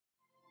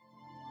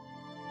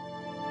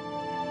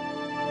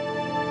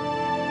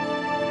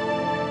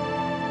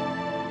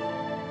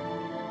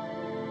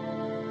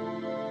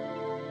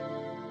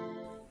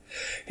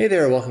Hey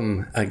there,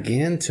 welcome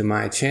again to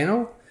my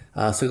channel.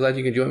 So glad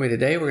you could join me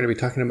today. We're going to be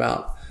talking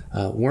about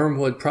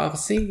wormwood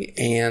prophecy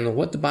and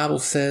what the Bible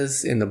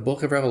says in the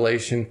book of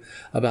Revelation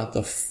about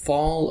the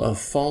fall of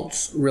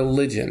false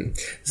religion.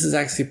 This is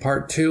actually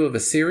part 2 of a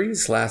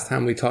series. Last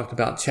time we talked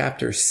about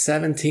chapter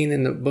 17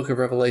 in the book of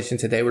Revelation.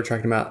 Today we're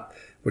talking about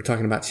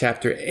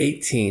chapter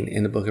 18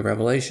 in the book of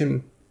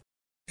Revelation.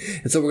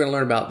 And so we're going to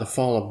learn about the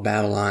fall of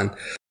Babylon.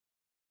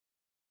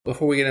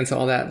 Before we get into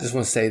all that, I just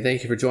want to say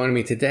thank you for joining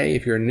me today.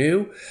 If you're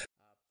new,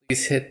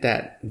 please hit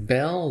that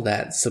bell,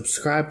 that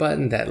subscribe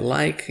button, that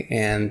like,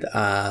 and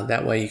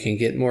that way you can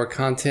get more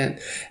content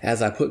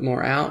as I put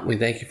more out. We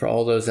thank you for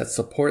all those that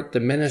support the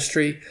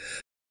ministry.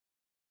 If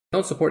you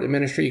don't support the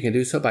ministry, you can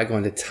do so by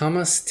going to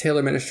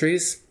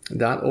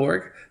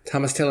thomastaylorministries.org,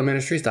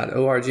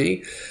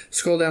 thomastaylorministries.org.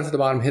 Scroll down to the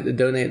bottom, hit the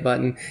donate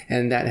button,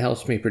 and that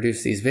helps me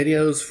produce these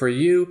videos for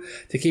you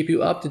to keep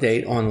you up to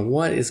date on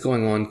what is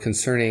going on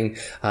concerning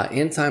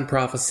end time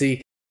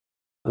prophecy,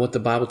 what the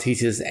Bible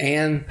teaches,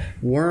 and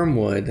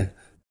wormwood,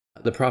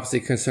 the prophecy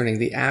concerning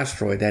the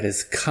asteroid that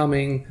is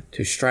coming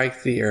to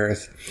strike the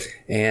earth,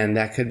 and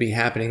that could be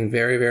happening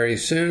very, very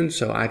soon.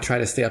 So I try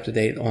to stay up to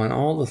date on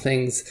all the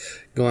things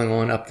going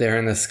on up there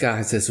in the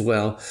skies as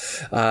well.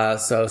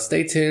 So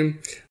stay tuned.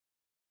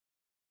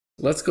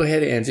 Let's go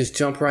ahead and just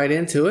jump right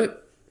into it.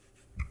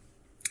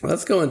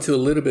 Let's go into a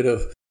little bit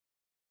of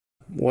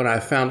what I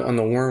found on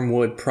the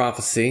wormwood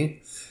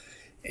prophecy,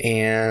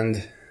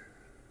 and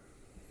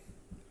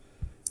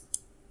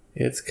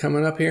it's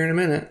coming up here in a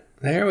minute.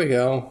 There we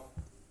go.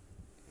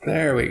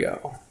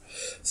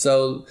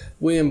 So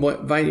we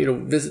invite you to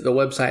visit the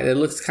website. It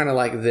looks kind of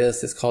like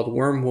this. It's called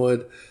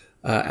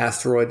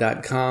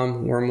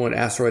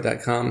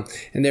wormwoodasteroid.com,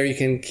 and there you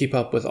can keep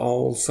up with a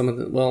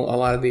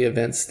lot of the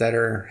events that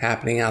are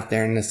happening out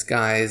there in the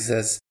skies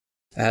as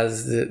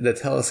the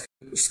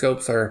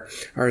telescopes are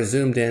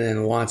zoomed in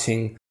and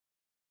watching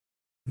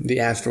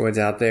the asteroids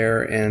out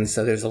there. And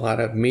so there's a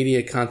lot of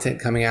media content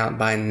coming out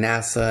by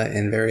NASA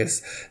and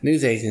various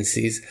news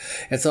agencies.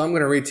 And so I'm going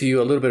to read to you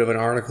a little bit of an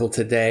article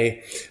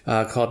today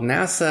called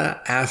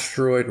NASA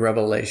Asteroid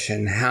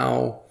Revelation: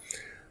 How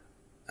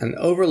an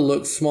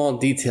Overlooked Small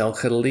Detail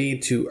Could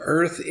Lead to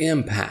Earth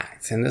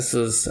Impact. And this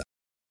was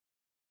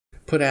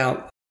put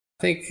out,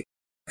 I think,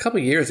 a couple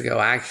years ago,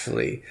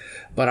 actually,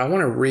 but I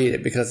want to read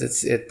it because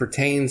it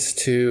pertains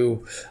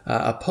to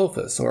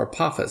Apophis, or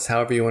Apophis,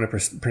 however you want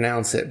to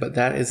pronounce it. But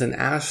that is an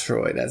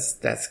asteroid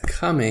that's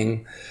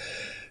coming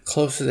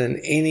closer than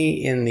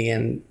any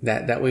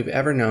that we've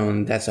ever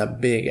known. That's a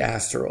big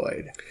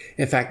asteroid.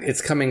 In fact,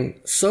 it's coming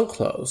so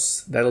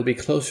close that it'll be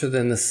closer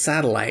than the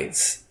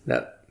satellites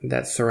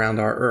that surround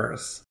our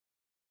Earth.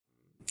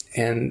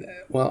 And,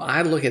 well,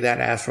 I look at that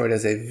asteroid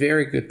as a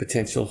very good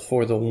potential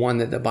for the one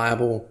that the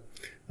Bible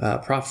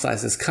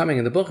prophesies is coming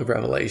in the book of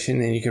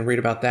Revelation. And you can read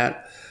about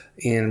that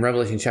in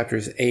Revelation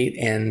chapters 8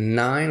 and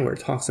 9, where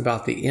it talks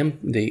about the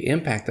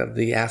impact of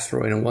the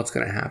asteroid and what's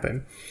going to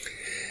happen.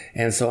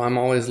 And so I'm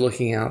always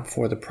looking out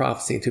for the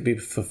prophecy to be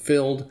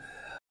fulfilled.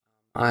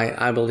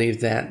 I believe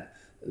that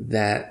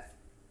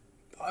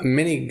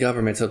many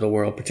governments of the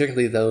world,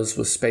 particularly those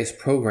with space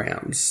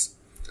programs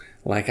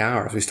like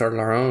ours, we started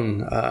our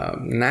own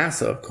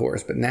NASA, of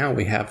course, but now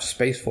we have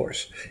Space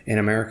Force in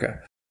America.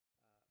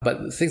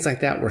 But things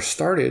like that were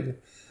started,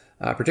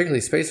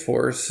 particularly Space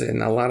Force,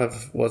 and a lot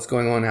of what's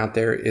going on out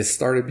there is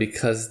started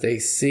because they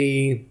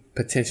see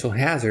potential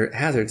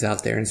hazards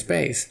out there in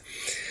space.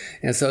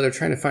 And so they're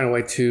trying to find a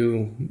way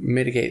to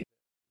mitigate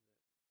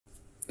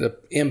the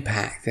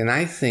impact. And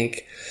I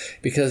think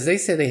because they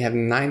say they have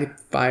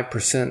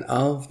 95%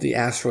 of the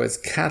asteroids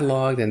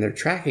cataloged and they're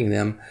tracking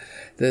them,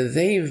 that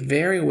they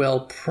very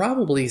well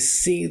probably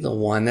see the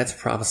one that's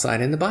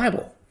prophesied in the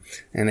Bible.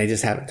 And they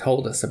just haven't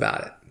told us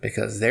about it,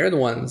 because they're the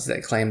ones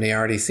that claim they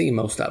already see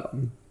most of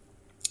them.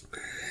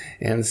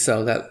 And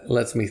so that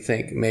lets me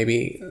think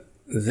maybe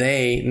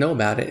they know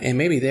about it, and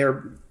maybe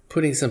they're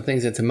putting some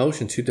things into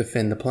motion to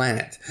defend the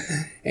planet.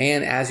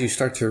 And as you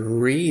start to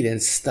read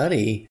and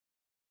study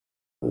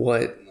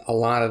what a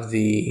lot of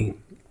the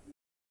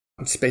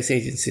space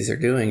agencies are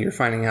doing, you're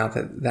finding out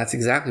that that's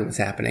exactly what's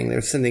happening.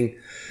 They're sending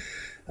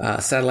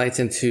satellites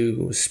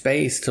into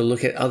space to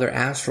look at other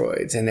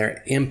asteroids, and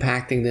they're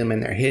impacting them,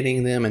 and they're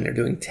hitting them, and they're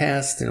doing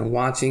tests and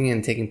watching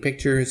and taking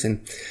pictures.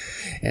 And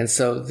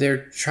so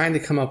they're trying to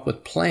come up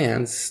with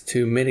plans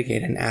to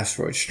mitigate an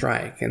asteroid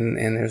strike. And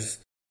there's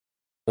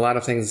a lot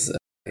of things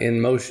in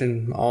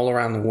motion all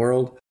around the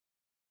world.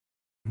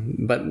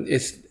 But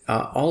it's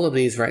all of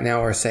these right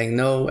now are saying,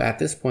 no, at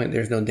this point,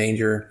 there's no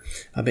danger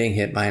of being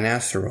hit by an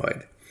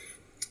asteroid.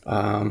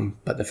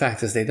 But the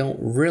fact is they don't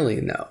really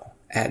know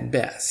at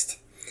best.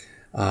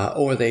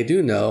 Or they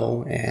do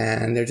know,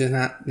 and they're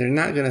not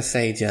going to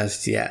say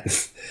just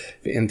yet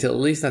until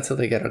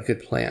they get a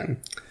good plan.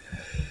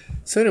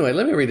 So anyway,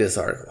 let me read this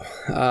article.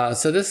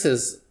 So this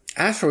is: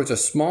 asteroids are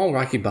small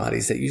rocky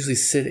bodies that usually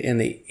sit in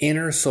the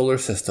inner solar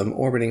system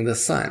orbiting the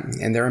sun,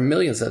 and there are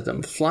millions of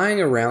them flying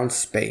around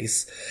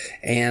space,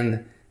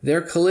 and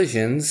Their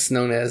collisions,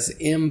 known as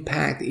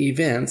impact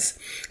events,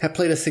 have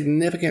played a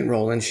significant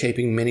role in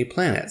shaping many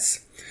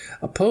planets.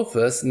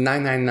 Apophis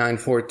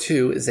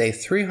 99942 is a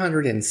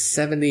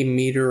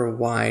 370-meter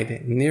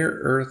wide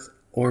near-Earth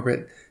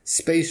orbit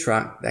space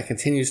rock that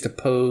continues to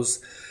pose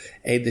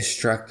a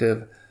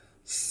destructive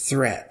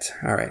threat.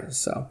 All right,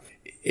 so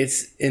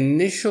its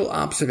initial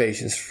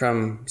observations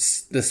from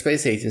the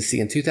space agency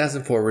in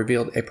 2004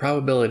 revealed a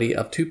probability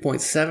of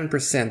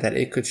 2.7% that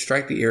it could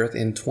strike the Earth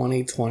in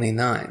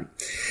 2029.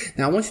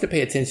 Now, I want you to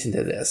pay attention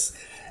to this.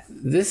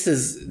 This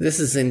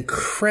is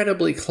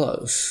incredibly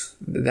close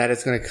that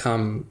it's going to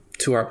come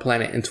to our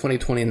planet in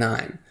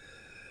 2029.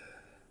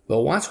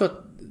 But watch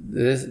what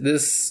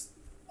this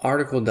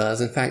article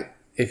does. In fact,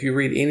 if you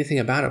read anything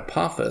about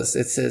Apophis,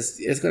 it says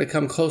it's going to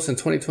come close in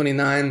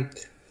 2029,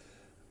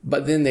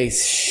 but then they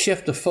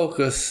shift the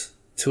focus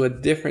to a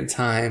different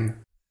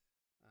time,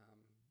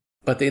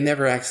 but they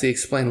never actually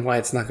explain why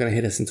it's not going to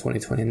hit us in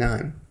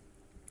 2029.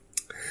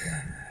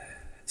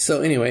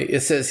 So anyway,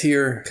 it says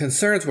here,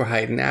 concerns were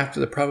heightened after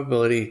the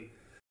probability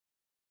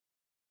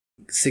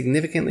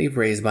significantly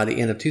raised by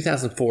the end of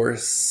 2004,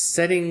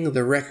 setting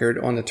the record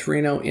on the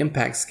Torino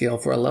impact scale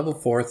for a level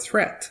 4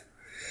 threat.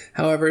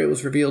 However, it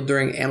was revealed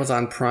during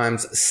Amazon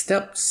Prime's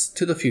Steps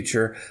to the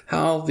Future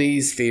how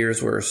these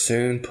fears were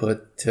soon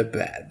put to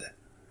bed.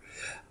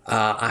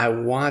 I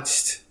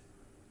watched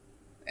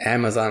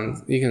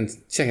Amazon. You can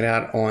check it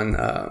out on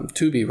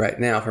Tubi right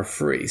now for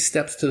free.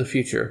 Steps to the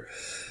Future.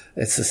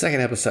 It's the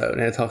second episode,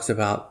 and it talks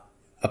about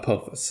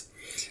Apophis.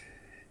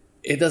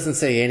 It doesn't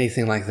say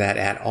anything like that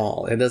at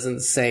all. It doesn't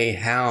say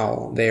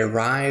how they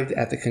arrived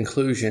at the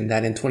conclusion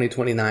that in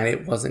 2029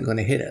 it wasn't going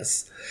to hit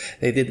us.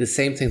 They did the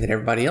same thing that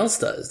everybody else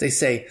does. They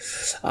say,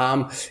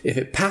 if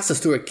it passes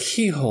through a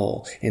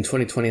keyhole in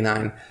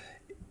 2029,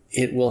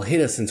 it will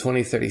hit us in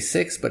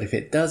 2036, but if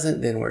it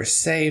doesn't, then we're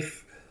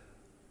safe.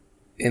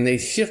 And they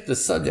shift the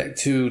subject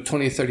to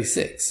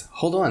 2036.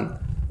 Hold on.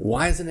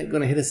 Why isn't it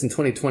going to hit us in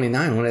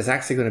 2029 when it's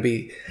actually going to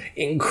be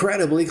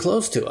incredibly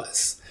close to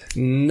us?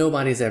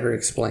 Nobody's ever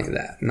explained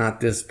that. Not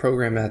this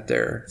program that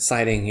they're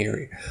citing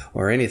here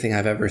or anything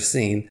I've ever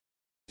seen.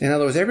 In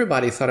other words,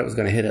 everybody thought it was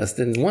going to hit us.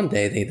 Then one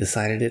day they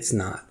decided it's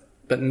not.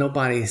 But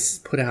nobody's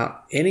put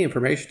out any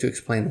information to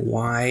explain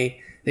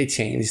why they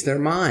changed their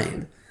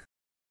mind.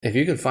 If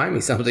you can find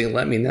me something,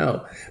 let me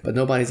know. But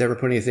nobody's ever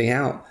put anything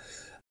out.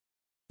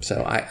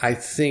 So I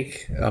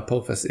think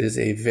Apophis is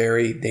a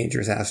very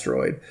dangerous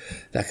asteroid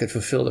that could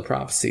fulfill the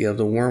prophecy of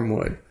the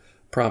wormwood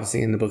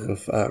prophecy in the book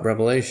of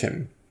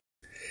Revelation.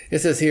 It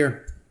says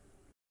here,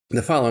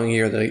 the following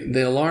year,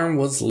 the alarm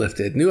was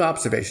lifted. New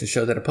observations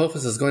show that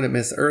Apophis is going to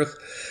miss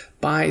Earth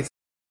by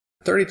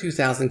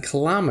 32,000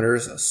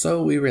 kilometers,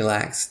 so we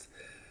relaxed.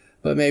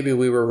 But maybe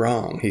we were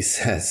wrong, he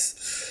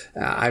says.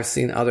 I've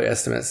seen other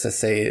estimates that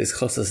say as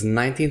close as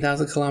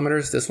 19,000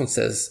 kilometers. This one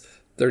says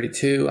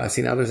 32. I've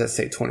seen others that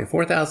say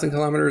 24,000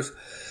 kilometers.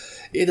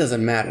 It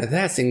doesn't matter.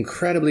 That's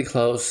incredibly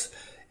close,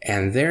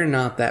 and they're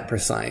not that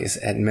precise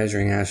at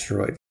measuring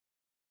asteroid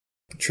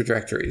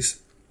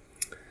trajectories.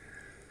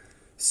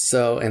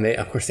 So, and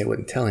of course they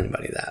wouldn't tell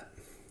anybody that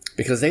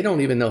because they don't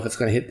even know if it's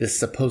going to hit this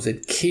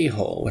supposed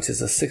keyhole, which is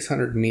a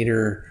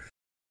 600-meter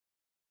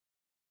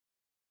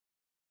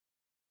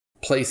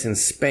place in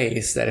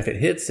space that if it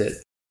hits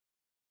it,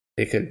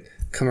 it could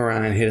come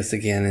around and hit us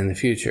again in the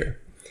future.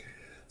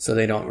 So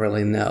they don't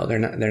really know. They're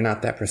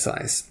not that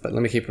precise. But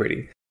let me keep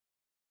reading.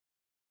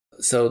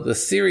 So the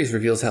series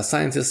reveals how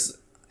scientists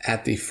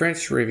at the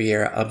French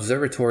Riviera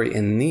Observatory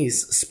in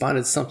Nice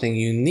spotted something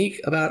unique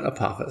about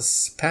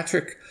Apophis.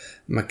 Patrick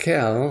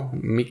Michael,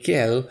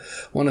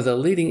 one of the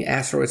leading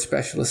asteroid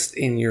specialists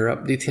in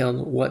Europe,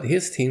 detailed what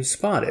his team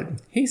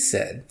spotted. He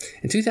said,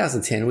 in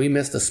 2010, we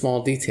missed a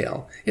small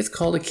detail. It's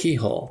called a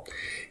keyhole.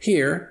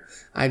 Here,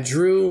 I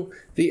drew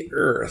the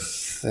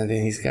Earth, and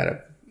then he's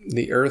got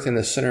the Earth in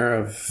the center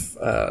of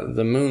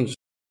the moon's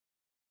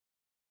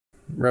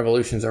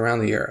revolutions around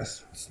the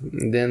Earth.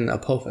 And then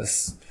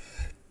Apophis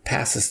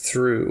passes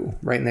through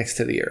right next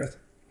to the Earth.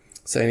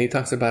 So, and he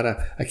talks about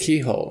a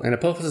keyhole. And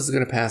Apophis is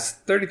going to pass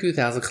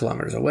 32,000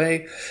 kilometers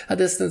away. A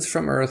distance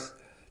from Earth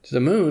to the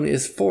moon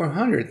is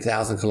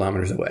 400,000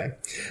 kilometers away.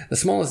 The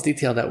smallest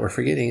detail that we're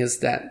forgetting is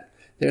that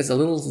there's a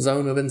little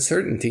zone of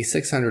uncertainty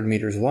 600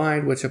 meters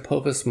wide, which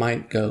Apophis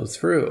might go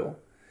through.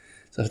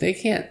 So if they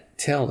can't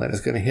tell that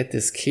it's going to hit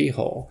this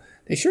keyhole,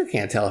 they sure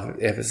can't tell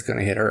if it's going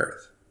to hit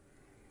Earth.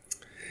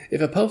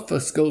 If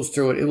Apophis goes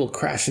through it, it will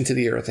crash into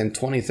the Earth in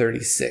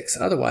 2036.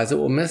 Otherwise, it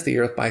will miss the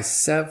Earth by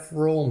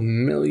several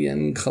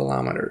million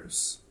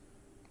kilometers.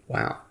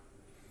 Wow.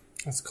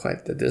 That's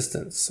quite the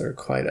distance, or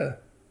quite a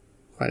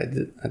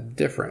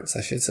difference,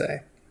 I should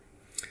say.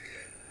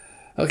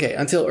 Okay,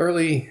 until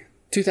early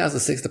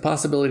 2006, the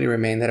possibility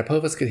remained that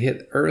Apophis could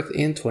hit Earth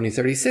in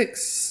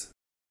 2036.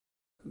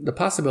 The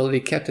possibility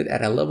kept it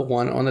at a level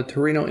 1 on the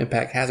Torino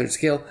Impact Hazard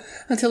Scale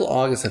until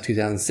August of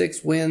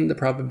 2006, when the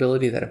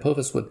probability that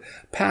Apophis would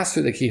pass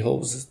through the keyhole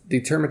was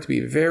determined to be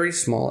very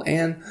small,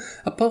 and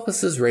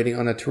Apophis's rating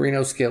on the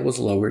Torino scale was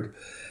lowered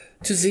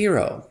to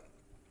 0.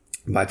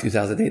 By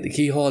 2008, the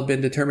keyhole had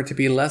been determined to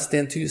be less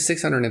than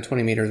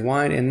 620 meters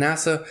wide, and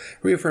NASA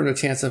reaffirmed a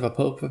chance of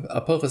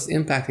Apophis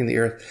impacting the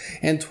Earth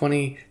in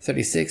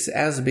 2036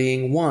 as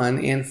being 1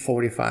 in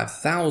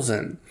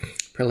 45,000.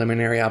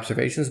 Preliminary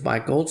observations by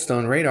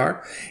Goldstone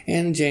radar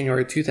in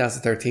January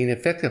 2013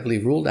 effectively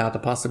ruled out the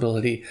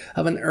possibility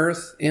of an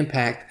Earth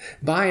impact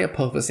by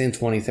Apophis in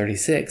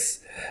 2036,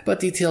 but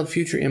detailed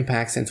future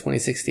impacts in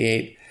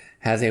 2068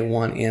 has a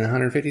 1 in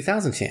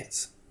 150,000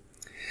 chance.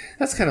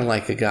 That's kind of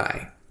like a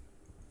guy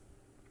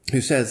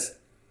who says,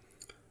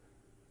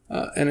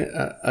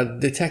 a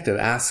detective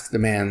asks the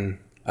man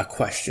a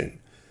question.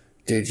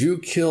 Did you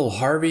kill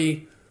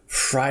Harvey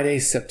Friday,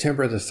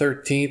 September the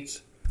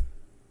 13th?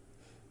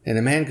 And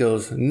the man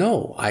goes,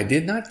 no, I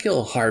did not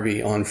kill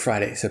Harvey on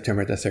Friday,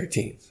 September the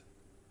 13th.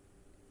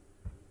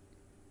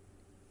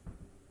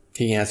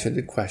 He answered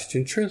the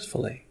question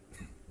truthfully.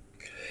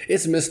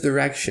 It's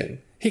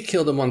misdirection. He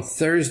killed him on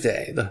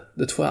Thursday,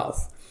 the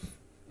 12th.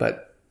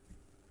 But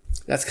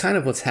that's kind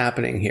of what's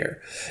happening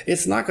here.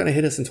 It's not going to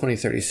hit us in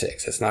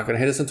 2036. It's not going to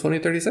hit us in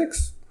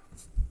 2036.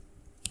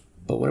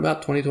 But what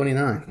about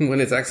 2029, when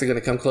it's actually going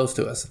to come close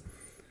to us?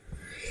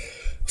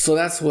 So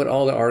that's what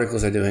all the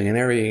articles are doing. And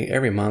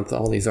every month,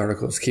 all these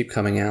articles keep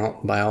coming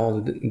out by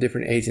all the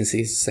different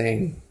agencies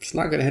saying, it's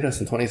not going to hit us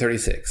in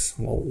 2036.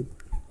 Well,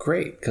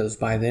 great, because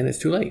by then it's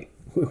too late.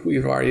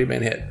 We've already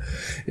been hit,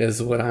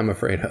 is what I'm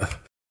afraid of.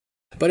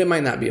 But it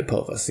might not be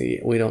Apophis.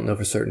 We don't know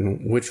for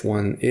certain which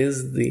one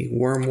is the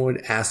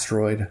Wormwood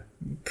asteroid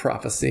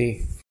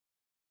prophecy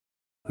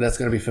that's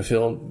going to be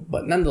fulfilled.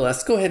 But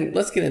nonetheless, go ahead and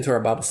let's get into our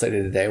Bible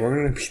study today. We're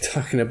going to be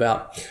talking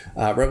about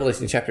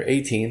Revelation chapter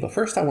 18. But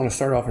first, I want to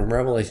start off in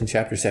Revelation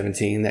chapter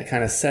 17. That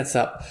kind of sets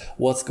up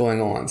what's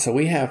going on. So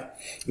we have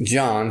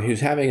John,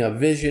 who's having a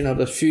vision of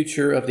the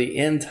future of the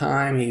end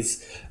time.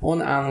 He's on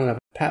the island of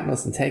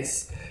Patmos and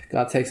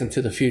God takes him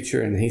to the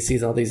future, and he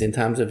sees all these end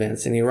times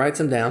events, and he writes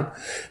them down.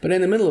 But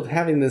in the middle of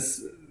having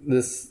this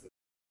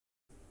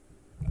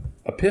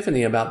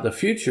epiphany about the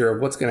future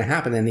of what's going to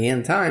happen in the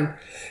end time,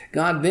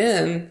 God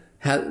then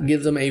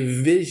gives him a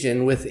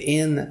vision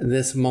within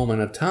this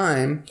moment of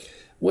time,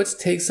 which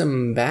takes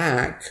him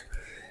back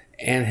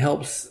and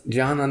helps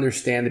John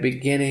understand the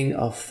beginning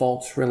of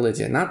false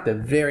religion. Not the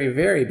very,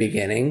 very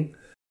beginning,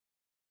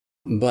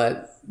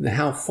 but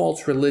how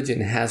false religion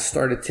has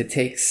started to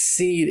take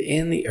seed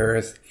in the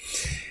earth.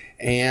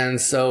 And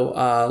so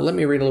let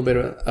me read a little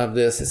bit of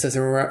this. It says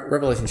in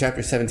Revelation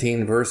chapter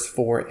 17, verse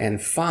 4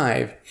 and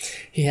 5,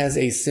 he has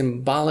a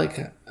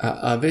symbolic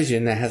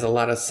vision that has a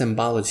lot of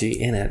symbology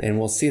in it. And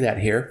we'll see that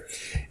here.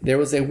 There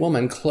was a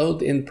woman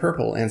clothed in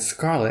purple and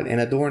scarlet and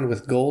adorned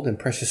with gold and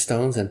precious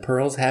stones and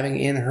pearls, having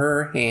in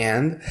her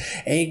hand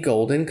a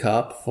golden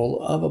cup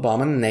full of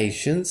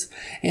abominations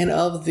and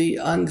of the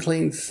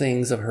unclean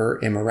things of her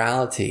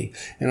immorality.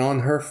 And on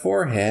her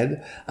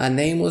forehead a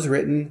name was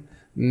written,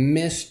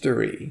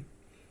 Mystery,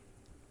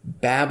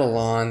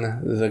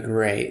 Babylon the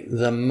Great,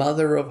 the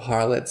mother of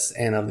harlots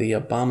and of the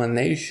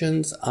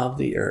abominations of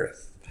the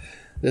earth.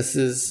 This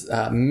is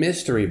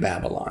Mystery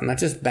Babylon, not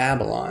just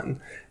Babylon.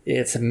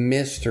 It's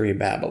Mystery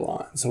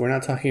Babylon. So we're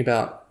not talking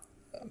about,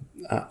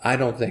 I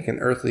don't think, an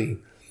earthly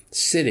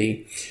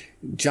city.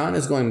 John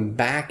is going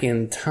back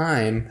in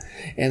time.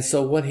 And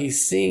so what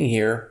he's seeing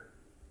here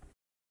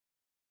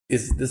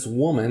is this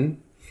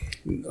woman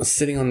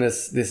sitting on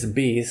this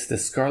beast,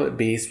 this scarlet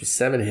beast with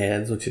 7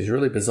 heads, which is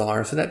really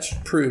bizarre. So that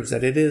proves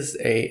that it is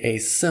a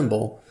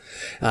symbol.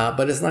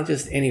 But it's not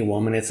just any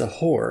woman, it's a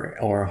whore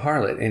or a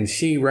harlot. And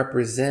she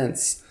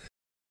represents,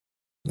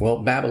 well,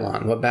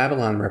 Babylon. What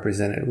Babylon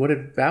represented. What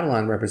did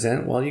Babylon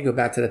represent? Well, you go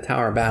back to the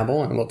Tower of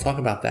Babel, and we'll talk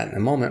about that in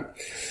a moment.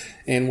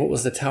 And what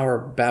was the Tower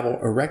of Babel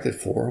erected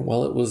for?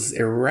 Well, it was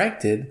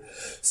erected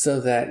so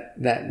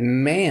that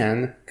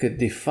man could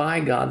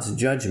defy God's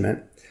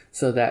judgment,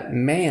 so that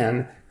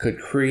man could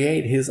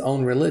create his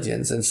own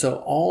religions. And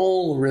so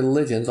all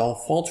religions, all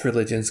false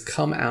religions,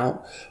 come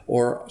out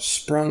or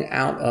sprung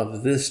out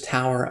of this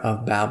Tower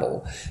of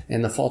Babel.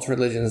 And the false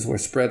religions were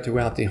spread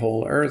throughout the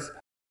whole earth.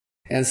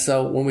 And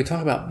so when we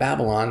talk about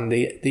Babylon,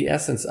 the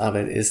essence of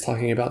it is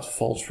talking about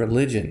false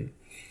religion,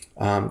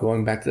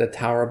 going back to the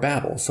Tower of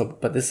Babel. So,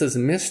 but this is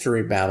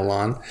Mystery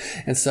Babylon.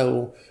 And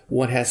so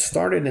what has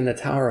started in the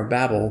Tower of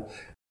Babel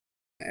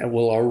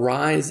will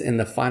arise in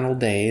the final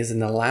days, in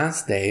the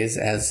last days,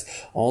 as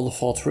all the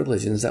false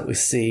religions that we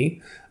see.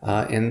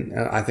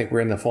 I think we're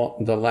in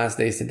the last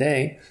days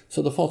today.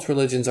 So the false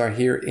religions are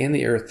here in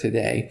the earth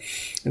today.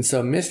 And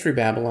so Mystery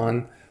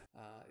Babylon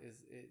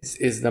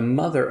is the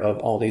mother of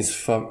all these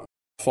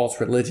false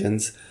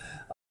religions.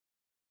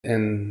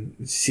 And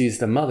she's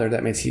the mother.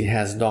 That means she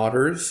has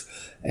daughters.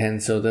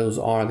 And so those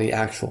are the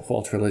actual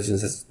false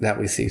religions that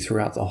we see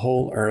throughout the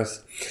whole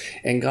earth.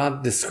 And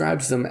God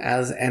describes them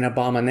as an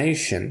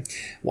abomination.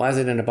 Why is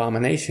it an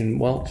abomination?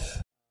 Well,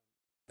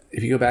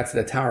 if you go back to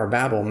the Tower of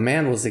Babel,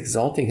 man was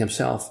exalting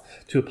himself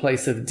to a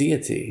place of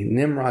deity.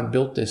 Nimrod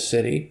built this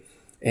city,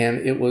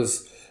 and it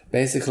was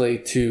basically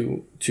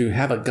to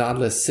have a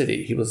godless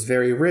city. He was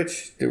very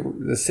rich.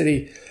 The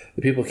city,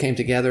 the people came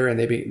together and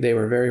they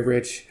were very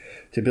rich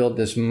to build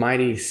this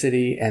mighty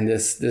city and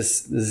this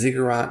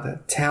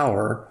ziggurat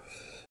tower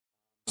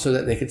so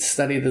that they could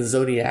study the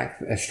zodiac,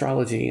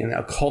 astrology, and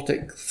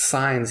occultic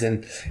signs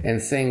and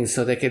things,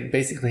 so they could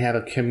basically have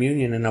a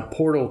communion and a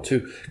portal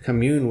to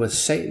commune with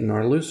Satan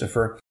or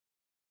Lucifer.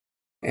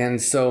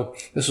 And so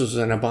this was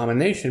an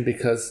abomination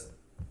because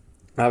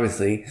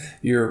obviously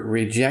you're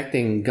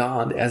rejecting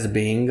God as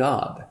being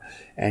God,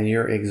 and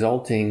you're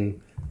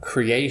exalting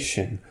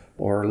creation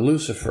or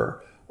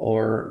Lucifer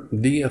or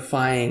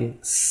deifying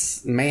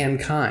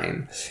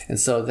mankind. And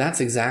so that's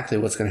exactly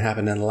what's going to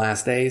happen in the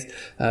last days.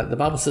 The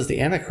Bible says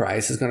the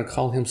Antichrist is going to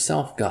call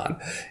himself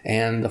God,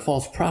 and the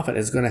false prophet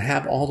is going to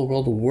have all the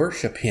world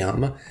worship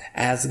him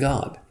as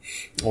God,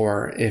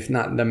 or if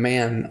not the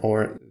man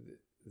or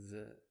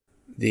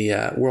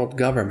the world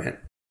government.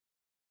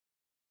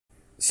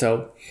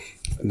 So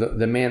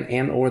the man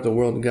and or the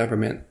world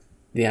government,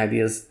 the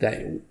idea is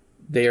that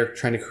they are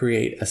trying to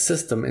create a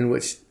system in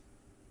which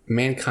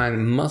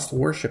mankind must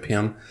worship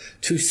him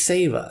to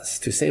save us.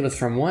 To save us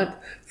from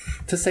what?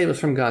 To save us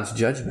from God's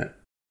judgment.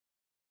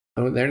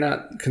 They're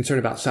not concerned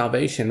about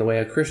salvation the way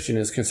a Christian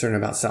is concerned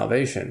about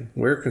salvation.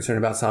 We're concerned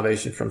about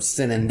salvation from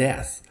sin and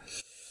death.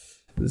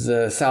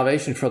 The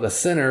salvation for the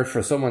sinner,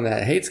 for someone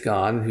that hates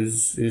God,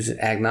 who's an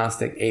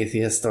agnostic,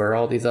 atheist, or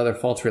all these other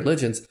false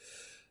religions,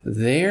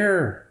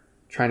 they're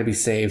trying to be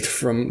saved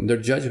from the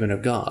judgment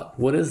of God.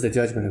 What is the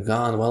judgment of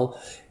God? Well,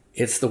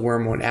 it's the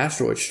wormwood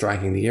asteroid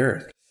striking the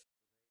earth.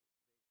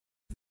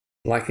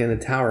 Like in the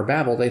Tower of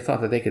Babel, they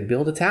thought that they could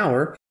build a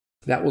tower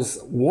that was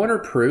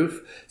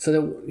waterproof, so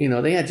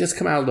that, they had just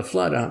come out of the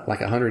flood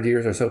like 100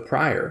 years or so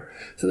prior.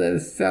 So they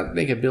thought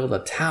they could build a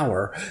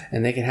tower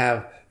and they could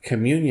have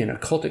communion,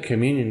 occultic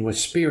communion with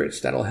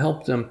spirits that'll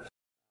help them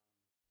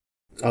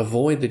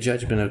avoid the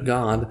judgment of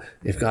God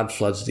if God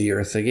floods the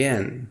earth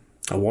again.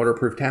 A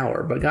waterproof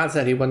tower. But God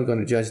said he wasn't going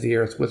to judge the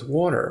earth with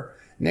water.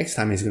 Next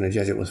time he's going to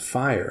judge it with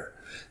fire.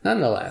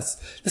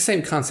 Nonetheless, the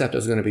same concept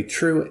is going to be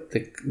true.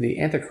 The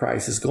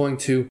Antichrist is going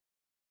to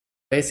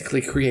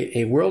basically create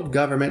a world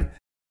government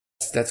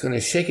that's going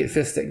to shake its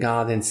fist at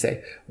God and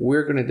say,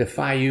 we're going to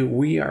defy you.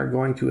 We are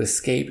going to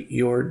escape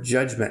your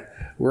judgment.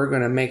 We're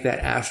going to make that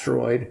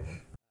asteroid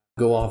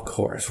go off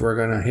course. We're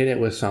going to hit it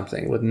with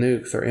something, with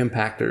nukes or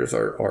impactors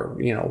or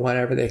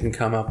whatever they can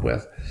come up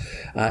with.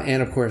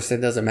 And of course,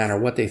 it doesn't matter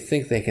what they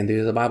think they can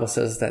do. The Bible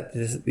says that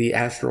the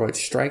asteroid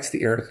strikes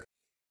the earth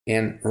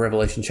in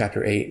Revelation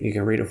chapter 8. You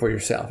can read it for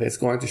yourself. It's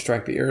going to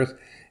strike the earth,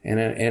 and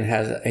it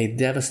has a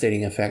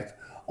devastating effect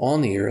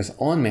on the earth,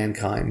 on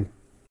mankind.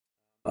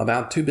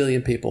 About 2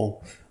 billion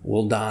people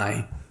will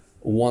die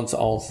once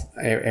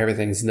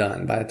everything's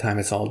done, by the time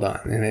it's all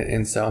done.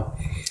 And so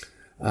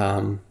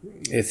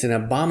it's an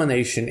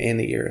abomination in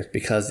the earth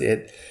because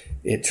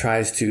it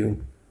tries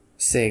to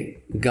say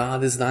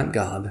God is not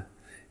God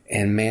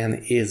and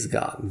man is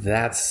God.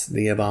 That's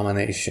the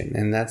abomination.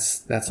 And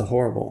that's a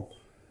horrible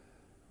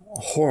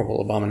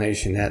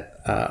abomination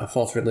that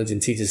false religion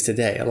teaches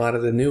today. A lot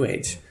of the New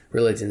Age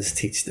religions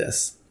teach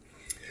this.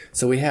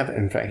 So we have,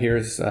 in fact,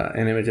 here's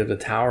an image of the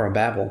Tower of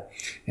Babel.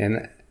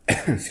 And,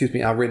 excuse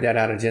me, I'll read that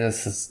out of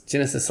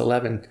Genesis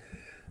 11,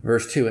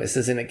 verse 2. It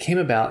says, "And it came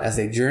about as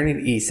they journeyed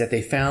east that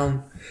they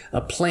found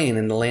a plain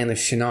in the land of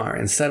Shinar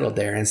and settled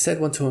there and said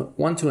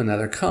one to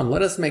another, 'Come,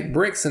 let us make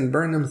bricks and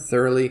burn them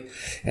thoroughly.'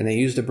 And they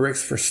used the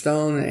bricks for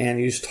stone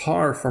and used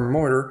tar for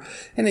mortar.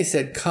 And they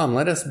said, 'Come,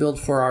 let us build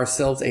for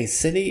ourselves a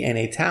city and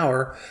a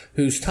tower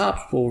whose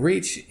tops will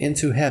reach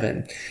into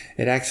heaven.'"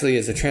 It actually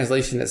is a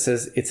translation that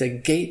says it's a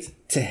gate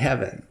to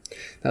heaven.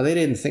 Now, they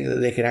didn't think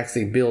that they could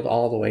actually build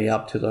all the way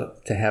up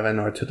to heaven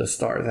or to the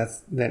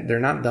stars. They're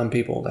not dumb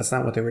people. That's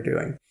not what they were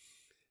doing.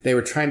 They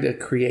were trying to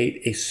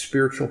create a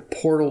spiritual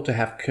portal to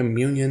have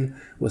communion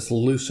with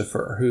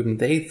Lucifer, whom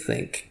they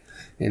think,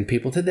 and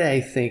people today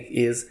think,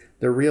 is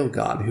the real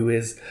God, who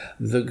is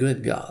the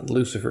good God.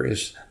 Lucifer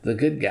is the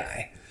good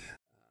guy.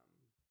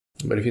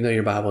 But if you know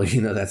your Bible,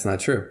 you know that's not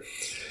true.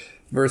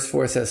 Verse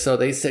 4 says, "So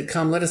they said,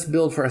 'Come, let us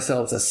build for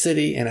ourselves a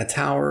city and a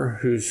tower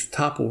whose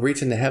top will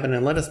reach into heaven,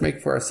 and let us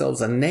make for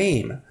ourselves a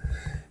name.'"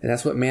 And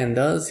that's what man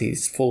does.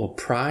 He's full of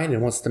pride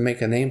and wants to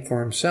make a name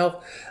for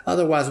himself.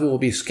 "Otherwise, we will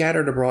be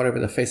scattered abroad over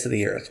the face of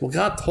the earth." Well,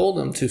 God told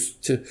them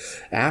to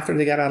after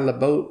they got out of the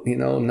boat,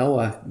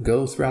 Noah,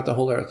 go throughout the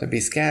whole earth and be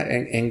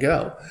scattered and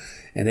go.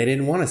 And they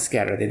didn't want to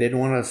scatter. They didn't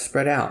want to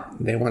spread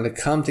out. They wanted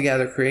to come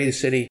together, create a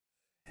city,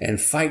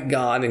 and fight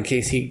God in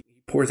case he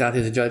pours out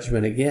his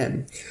judgment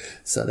again.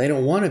 So they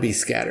don't want to be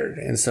scattered.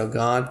 And so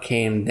God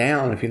came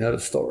down, if you know the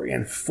story,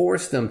 and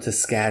forced them to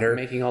scatter,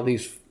 making all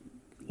these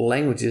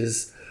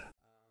languages,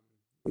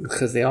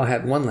 because they all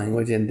had one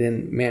language, and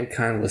then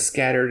mankind was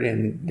scattered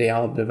and they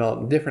all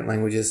developed different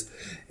languages.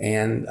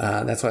 And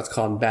that's why it's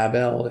called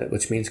Babel,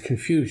 which means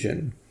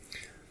confusion.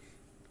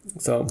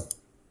 So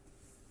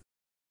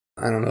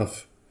I don't know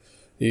if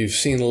you've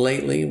seen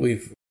lately,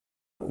 we've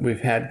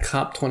we've had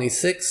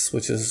COP26,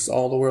 which is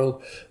all the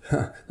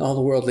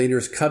world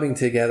leaders coming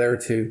together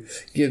to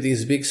give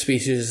these big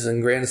speeches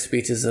and grand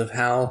speeches of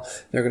how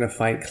they're going to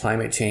fight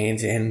climate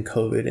change and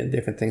COVID and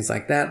different things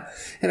like that.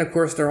 And of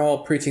course, they're all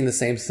preaching the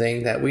same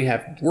thing, that we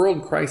have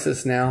world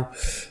crisis now.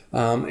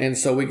 And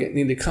so we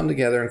need to come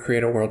together and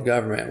create a world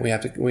government. We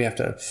have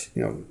to,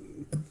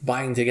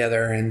 bind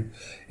together.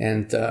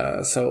 And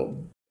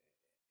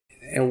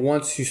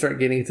once you start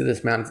getting to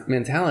this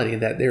mentality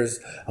that there's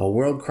a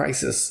world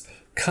crisis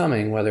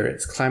coming, whether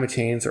it's climate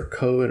change or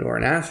COVID or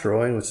an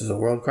asteroid, which is a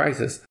world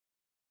crisis,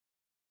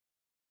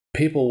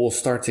 people will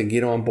start to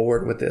get on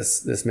board with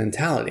this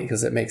mentality,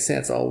 because it makes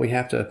sense. We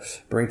have to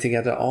bring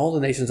together all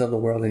the nations of the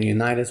world and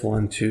unite as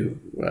one to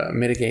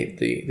mitigate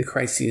the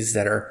crises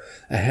that are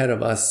ahead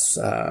of us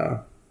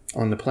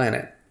on the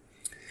planet.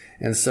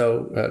 And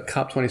so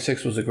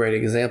COP26 was a great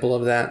example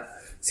of that,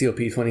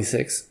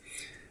 COP26.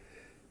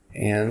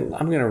 And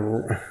I'm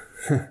going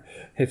to,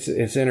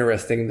 it's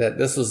interesting that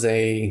this was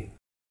a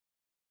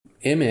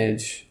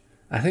image,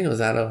 I think it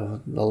was out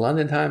of the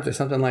London Times or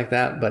something like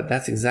that, but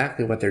that's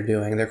exactly what they're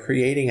doing. They're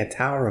creating a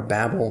Tower of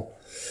Babel,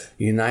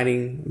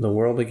 uniting the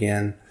world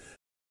again.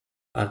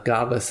 A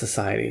godless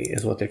society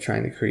is what they're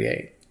trying to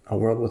create, a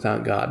world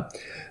without God.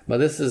 But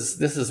this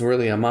is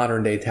really a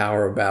modern day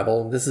Tower of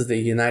Babel. This is the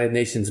United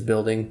Nations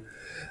building.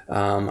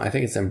 I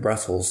think it's in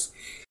Brussels.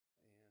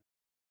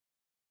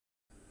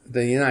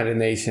 The United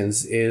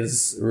Nations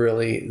is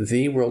really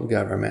the world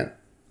government.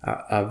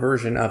 A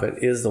version of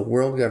it is the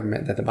world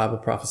government that the Bible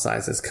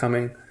prophesies is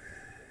coming.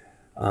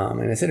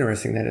 And it's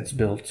interesting that it's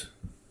built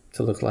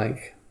to look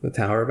like the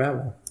Tower of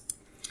Babel.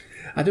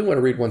 I do want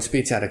to read one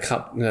speech out of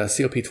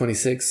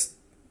COP26.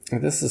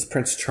 And this is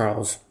Prince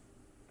Charles.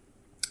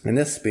 And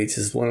this speech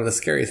is one of the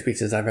scariest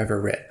speeches I've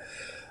ever read.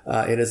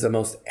 It is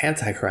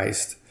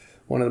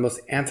one of the most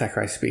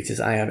Antichrist speeches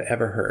I have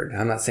ever heard.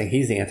 I'm not saying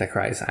he's the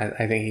Antichrist.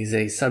 I think he's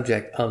a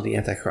subject of the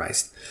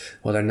Antichrist.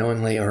 Whether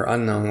knowingly or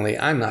unknowingly,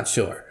 I'm not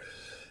sure.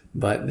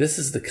 But this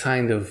is the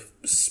kind of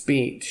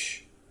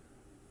speech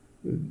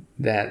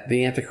that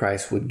the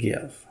Antichrist would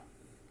give.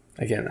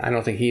 Again, I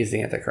don't think he is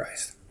the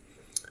Antichrist.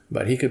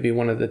 But he could be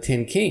one of the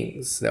 10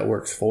 kings that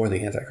works for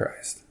the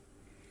Antichrist.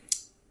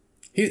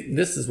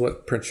 This is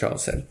what Prince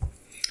Charles said.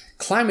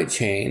 Climate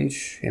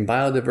change and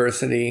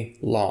biodiversity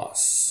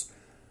loss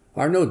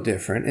are no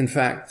different. In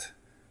fact,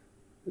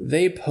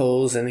 they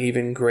pose an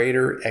even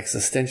greater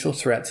existential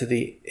threat to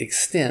the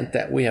extent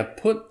that we have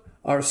put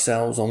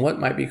ourselves on what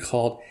might be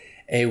called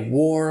a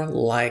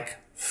warlike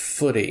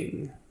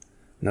footing.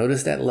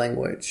 Notice that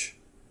language,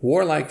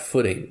 warlike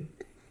footing.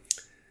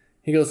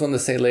 He goes on to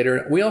say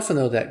later, we also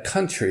know that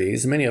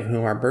countries, many of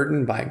whom are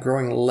burdened by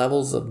growing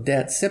levels of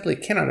debt, simply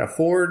cannot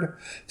afford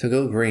to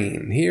go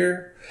green.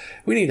 Here,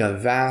 we need a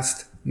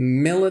vast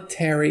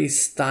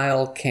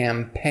military-style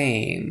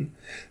campaign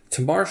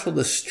to marshal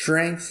the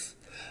strength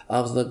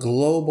of the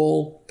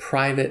global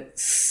private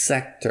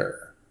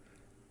sector,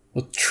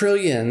 with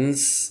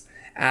trillions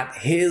at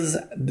his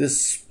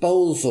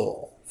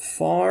disposal,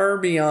 far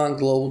beyond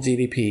global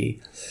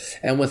GDP,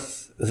 and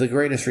with the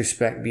greatest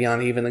respect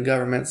beyond even the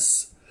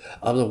governments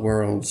of the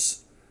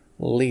world's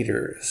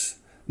leaders.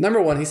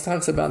 Number one, he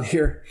talks about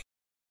here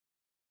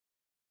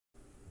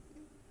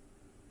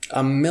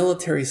a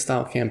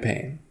military-style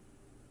campaign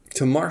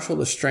to marshal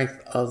the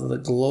strength of the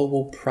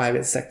global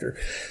private sector.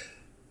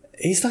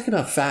 He's talking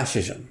about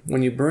fascism.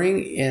 When you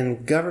bring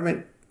in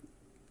government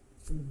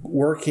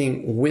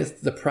working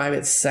with the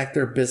private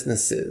sector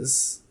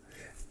businesses,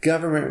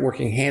 government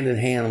working hand in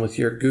hand with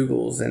your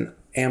Googles and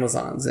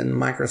Amazons and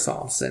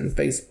Microsofts and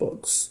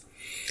Facebooks.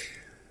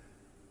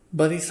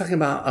 But he's talking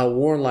about a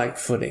warlike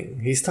footing.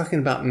 He's talking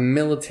about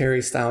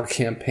military-style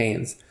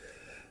campaigns.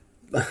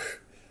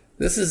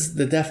 This is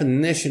the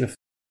definition of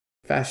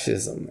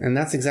fascism, and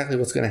that's exactly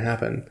what's going to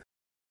happen.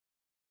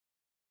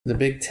 The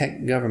big tech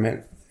and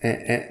government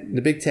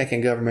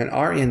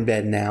are in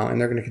bed now, and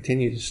they're going to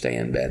continue to stay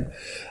in bed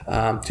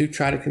to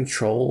try to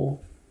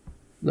control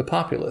the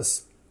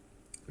populace.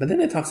 But then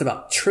it talks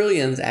about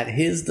trillions at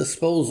his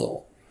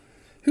disposal.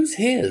 Who's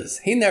his?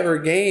 He never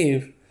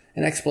gave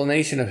an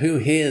explanation of who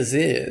his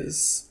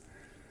is.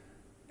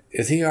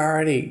 Is he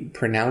already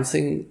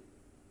pronouncing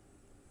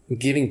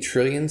giving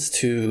trillions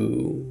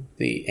to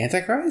the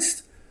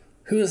Antichrist?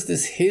 Who is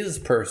this his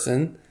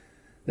person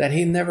that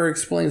he never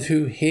explains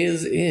who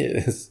his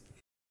is?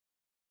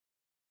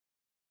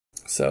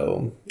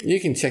 So you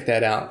can check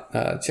that out.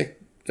 Check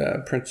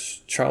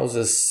Prince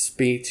Charles's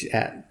speech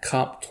at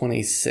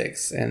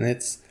COP26, and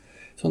it's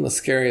one of the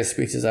scariest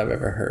speeches I've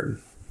ever heard.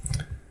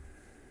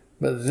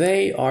 But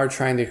they are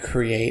trying to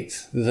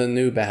create the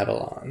new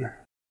Babylon.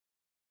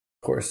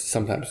 Of course,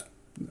 sometimes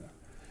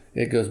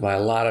it goes by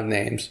a lot of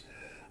names,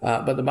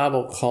 but the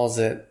Bible calls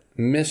it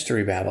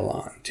Mystery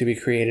Babylon, to be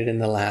created in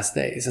the last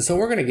days. And so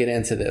we're going to get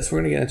into this. We're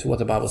going to get into what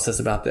the Bible says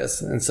about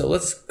this. And so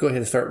let's go ahead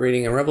and start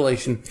reading in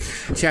Revelation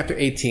chapter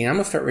 18. I'm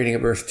going to start reading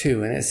at verse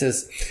 2. And it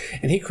says,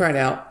 and he cried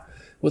out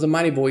with a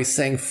mighty voice,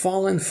 saying,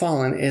 Fallen,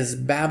 fallen is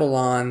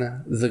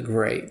Babylon the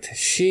Great.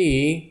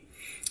 She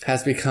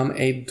has become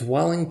a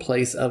dwelling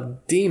place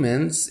of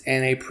demons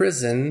and a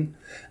prison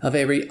of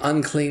every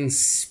unclean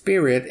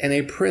spirit and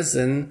a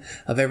prison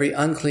of every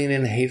unclean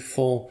and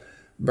hateful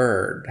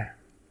bird.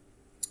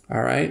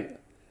 All right?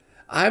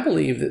 I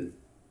believe that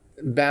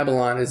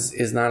Babylon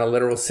is not a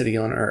literal city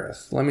on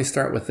earth. Let me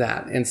start with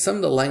that. And some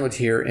of the language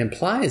here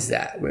implies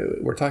that.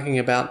 We're talking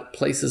about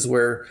places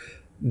where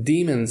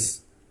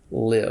demons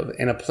live,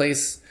 and a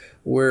place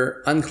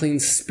where unclean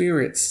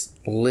spirits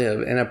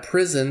live, and a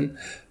prison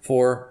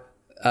for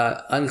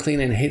unclean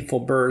and hateful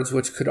birds,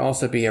 which could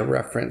also be a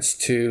reference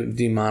to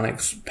demonic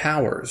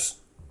powers.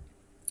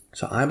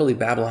 So I believe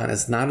Babylon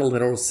is not a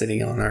literal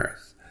city on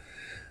earth.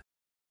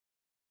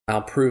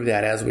 I'll prove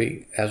that as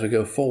we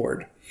go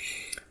forward.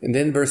 And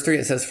then verse 3,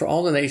 it says, "For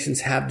all the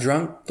nations have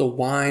drunk the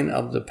wine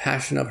of the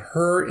passion of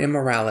her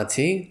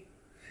immorality,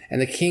 and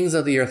the kings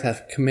of the earth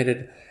have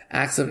committed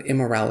acts of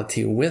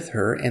immorality with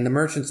her, and the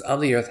merchants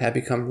of the earth have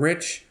become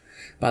rich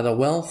by the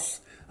wealth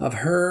of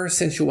her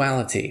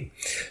sensuality."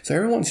 So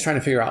everyone's trying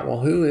to figure out,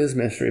 well, who is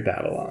Mystery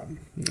Babylon?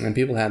 And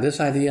people have this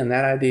idea and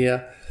that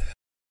idea.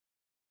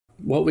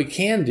 What we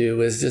can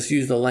do is just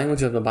use the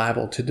language of the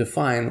Bible to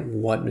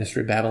define what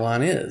Mystery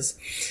Babylon is.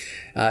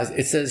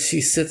 It says she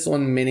sits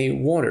on many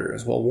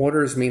waters. Well,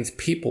 waters means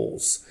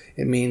peoples.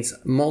 It means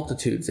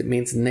multitudes. It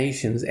means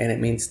nations, and it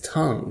means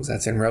tongues.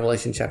 That's in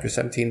Revelation chapter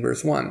 17,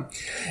 verse 1.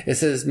 It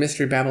says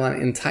Mystery Babylon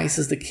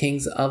entices the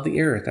kings of the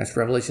earth. That's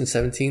Revelation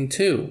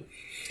 17:2.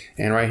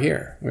 And right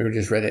here, we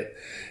just read it.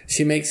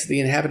 She makes the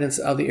inhabitants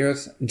of the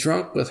earth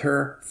drunk with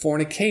her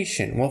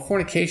fornication. Well,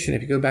 fornication,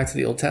 if you go back to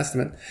the Old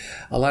Testament,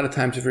 a lot of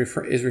times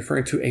is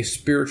referring to a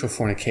spiritual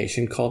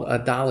fornication called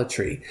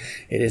idolatry.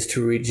 It is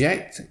to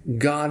reject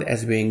God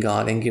as being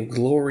God and give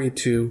glory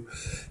to,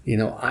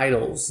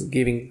 idols,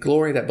 giving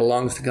glory that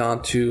belongs to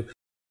God to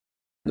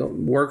the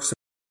works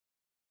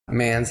of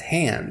man's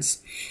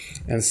hands.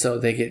 And so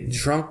they get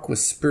drunk with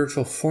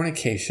spiritual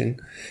fornication.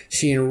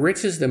 She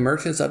enriches the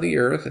merchants of the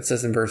earth, it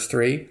says in verse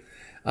 3.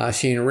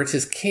 She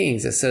enriches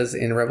kings, it says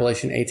in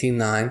Revelation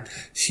 18:9.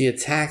 She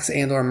attacks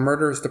and or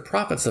murders the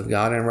prophets of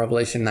God in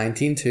Revelation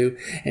 19:2.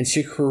 And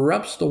she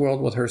corrupts the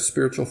world with her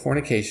spiritual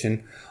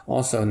fornication,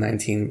 also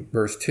 19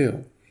 verse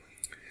 2.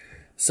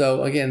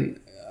 So again,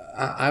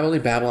 I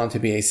believe Babylon to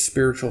be a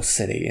spiritual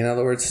city. In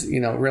other words,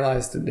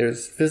 realize that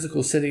there's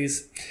physical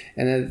cities,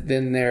 and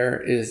then there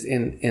is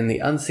in the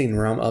unseen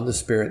realm of the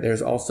spirit,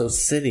 there's also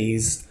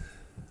cities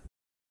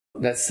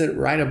that sit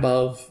right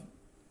above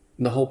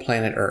the whole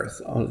planet Earth.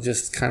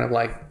 Just kind of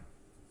like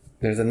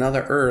there's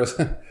another Earth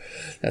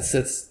that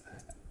sits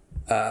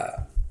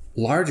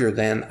larger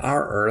than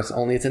our Earth,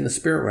 only it's in the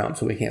spirit realm,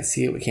 so we can't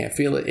see it, we can't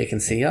feel it. It can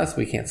see us,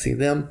 we can't see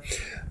them.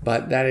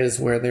 But that is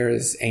where there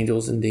is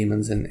angels and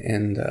demons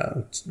and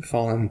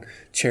fallen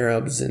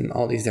cherubs and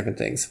all these different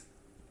things.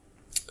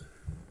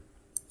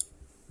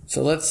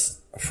 So let's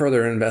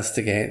further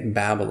investigate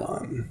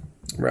Babylon.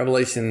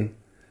 Revelation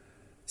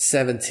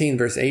 17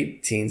 verse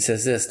 18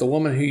 says this: "The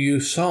woman who you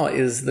saw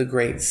is the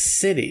great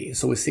city."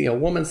 So we see a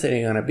woman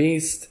sitting on a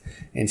beast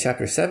in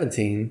chapter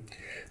 17.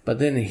 But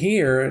then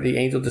here the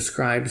angel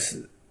describes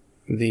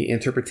the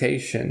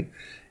interpretation.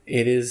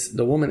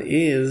 The woman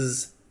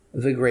is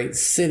the great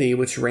city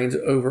which reigns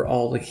over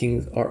all the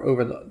kings, or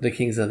over the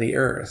kings of the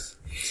earth.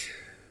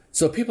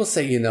 So people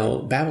say,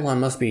 Babylon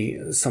must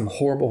be some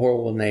horrible,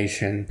 horrible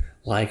nation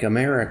like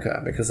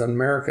America, because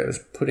America is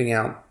putting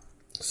out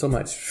so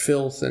much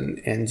filth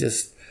and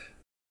just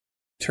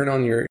turn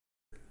on your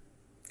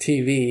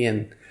TV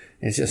and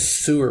it's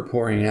just sewer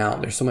pouring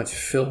out. There's so much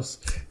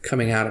filth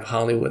coming out of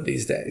Hollywood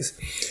these days.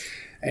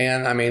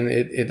 And I mean,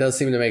 it does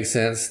seem to make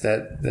sense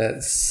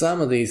that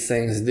some of these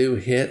things do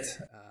hit,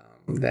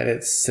 that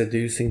it's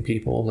seducing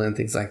people and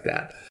things like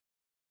that.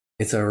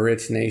 It's a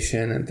rich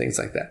nation and things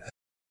like that.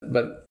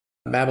 But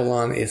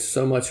Babylon is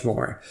so much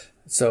more.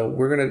 So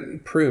we're going to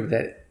prove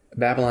that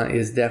Babylon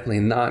is definitely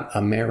not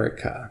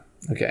America.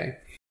 Okay.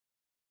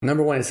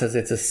 Number one, it says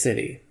it's a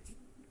city.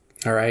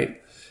 All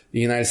right. The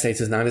United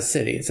States is not a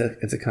city. It's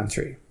a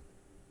country.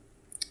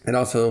 And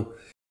also,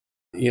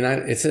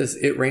 it says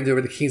it reigns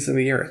over the kings of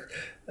the earth.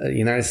 The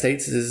United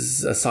States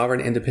is a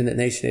sovereign, independent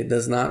nation. It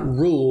does not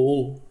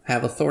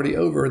have authority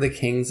over the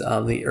kings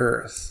of the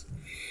earth.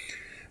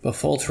 But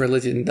false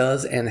religion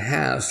does and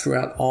has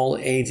throughout all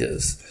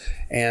ages.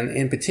 And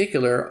in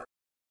particular,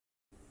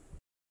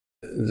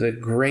 the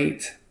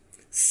great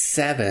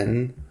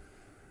seven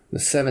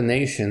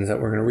nations that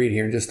we're going to read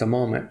here in just a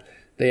moment,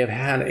 they have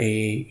had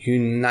a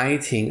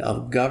uniting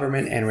of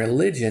government and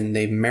religion.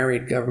 They've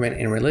married government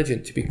and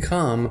religion to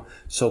become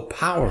so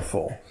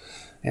powerful.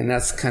 And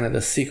that's kind of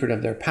the secret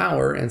of their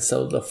power. And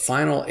so the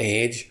final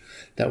age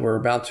that we're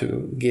about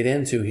to get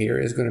into here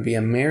is going to be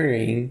a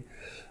marrying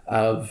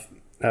of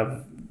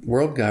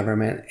world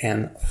government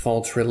and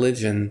false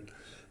religion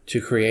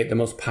to create the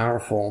most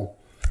powerful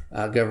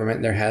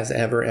government there has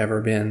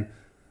ever been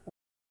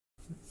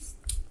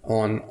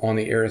on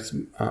the earth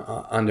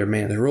under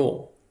man's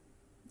rule.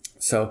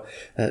 So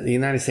the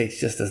United States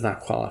just does not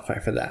qualify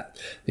for that.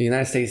 The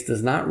United States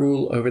does not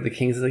rule over the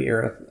kings of the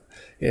earth.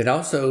 It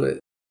also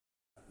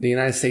the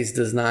United States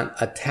does not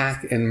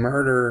attack and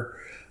murder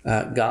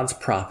God's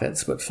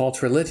prophets, but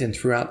false religion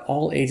throughout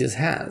all ages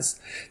has.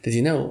 Did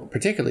you know,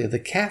 particularly the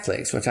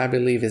Catholics, which I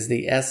believe is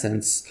the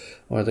essence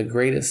or the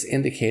greatest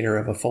indicator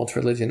of a false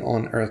religion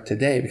on earth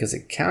today, because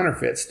it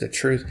counterfeits the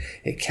truth,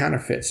 it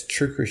counterfeits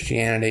true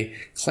Christianity,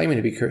 claiming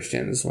to be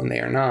Christians when they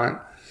are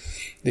not.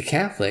 The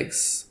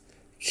Catholics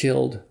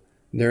killed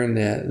during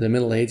the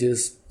Middle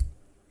Ages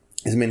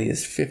as many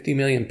as 50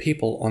 million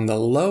people on the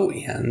low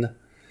end,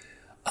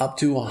 up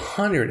to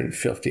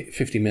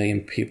 150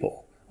 million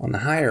people on the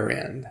higher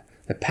end.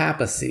 The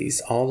papacies,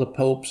 all the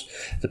popes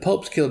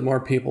killed more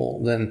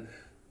people than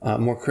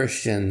more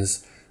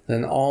Christians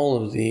than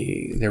all of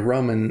the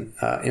Roman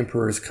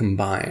emperors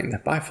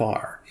combined, by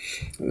far.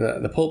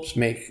 The popes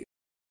make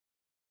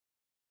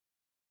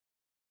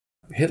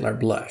Hitler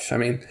blush. I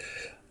mean,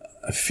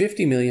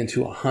 50 million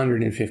to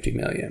 150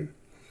 million.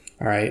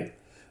 All right.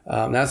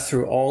 That's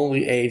through all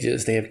the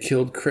ages. They have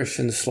killed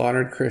Christians,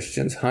 slaughtered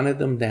Christians, hunted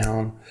them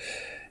down.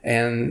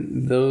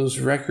 And those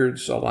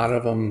records, a lot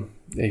of them,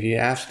 if you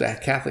ask the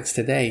Catholics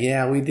today,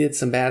 yeah, we did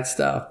some bad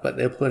stuff, but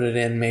they'll put it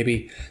in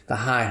maybe the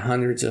high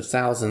hundreds of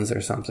thousands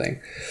or something.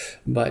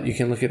 But you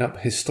can look it up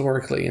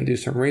historically and do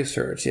some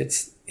research.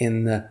 It's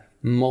in the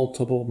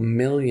multiple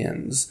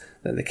millions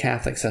that the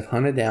Catholics have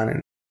hunted down,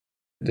 and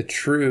the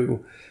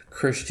true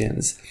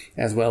Christians,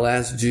 as well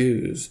as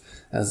Jews,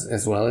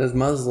 as well as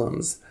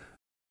Muslims.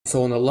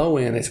 So on the low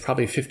end, it's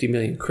probably 50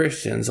 million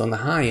Christians. On the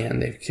high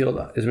end, they've killed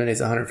as many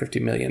as 150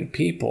 million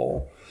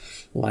people,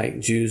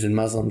 like Jews and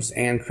Muslims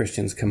and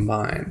Christians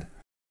combined.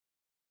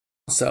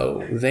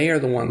 So they are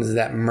the ones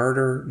that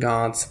murder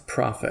God's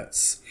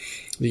prophets.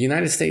 The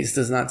United States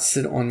does not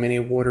sit on many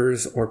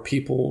waters or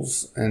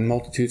peoples and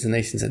multitudes of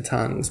nations and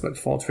tongues, but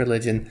false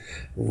religion,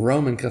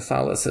 Roman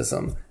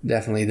Catholicism,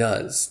 definitely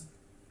does.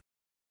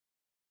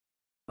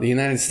 The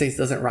United States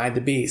doesn't ride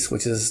the beast,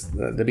 which is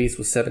the beast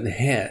with 7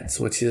 heads,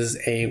 which is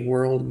a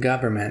world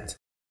government.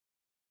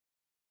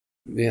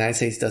 The United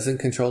States doesn't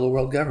control the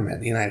world government.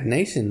 The United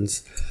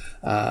Nations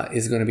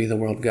is going to be the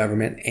world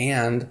government,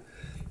 and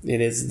it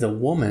is the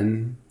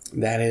woman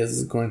that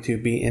is going to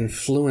be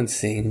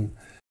influencing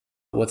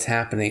what's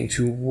happening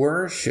to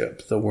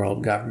worship the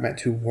world government,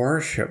 to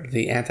worship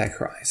the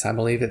Antichrist. I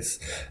believe it's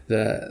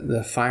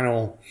the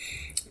final,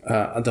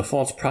 the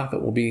false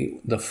prophet will be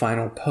the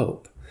final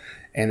pope,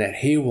 and that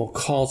he will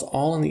cause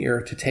all in the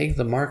earth to take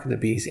the mark of the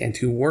beast and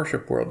to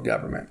worship world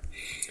government.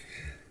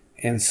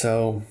 And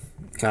so,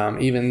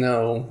 even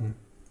though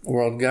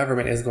world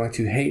government is going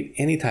to hate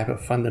any type of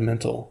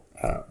fundamental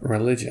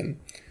religion,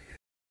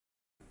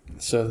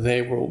 so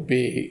they will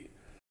be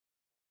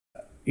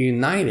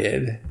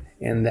united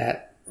in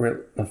that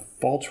the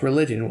false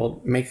religion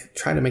will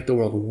try to make the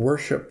world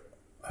worship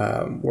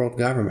world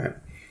government.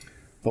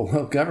 But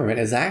world government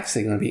is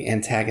actually going to be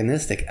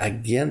antagonistic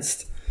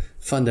against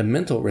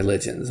fundamental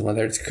religions,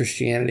 whether it's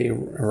Christianity,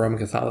 Roman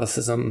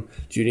Catholicism,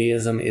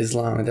 Judaism,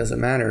 Islam, it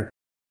doesn't matter.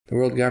 The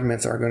world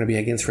governments are going to be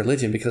against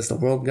religion because the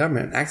world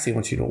government actually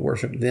wants you to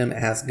worship them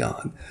as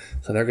God.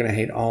 So they're going to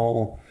hate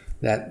all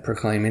that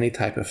proclaim any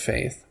type of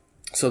faith.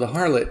 So the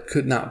harlot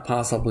could not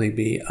possibly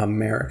be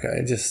America.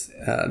 It just,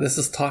 this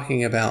is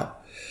talking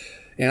about,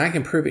 and I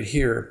can prove it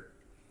here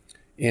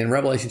in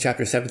Revelation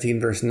chapter 17,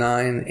 verse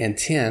 9 and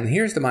 10.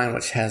 Here's the mind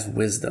which has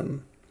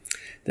wisdom.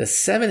 The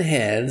 7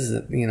 heads,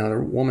 the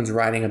woman's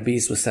riding a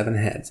beast with 7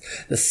 heads.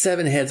 The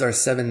 7 heads are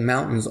 7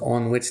 mountains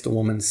on which the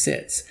woman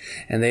sits,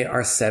 and they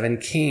are 7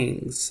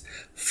 kings.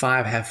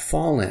 5 have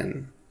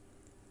fallen.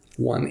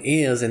 1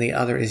 is, and the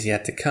other is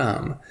yet to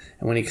come.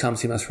 And when he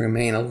comes, he must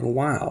remain a little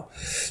while.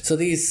 So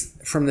these,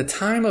 from the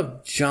time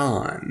of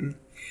John,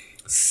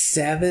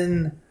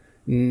 7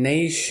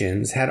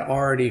 nations had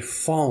already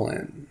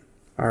fallen.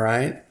 All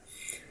right?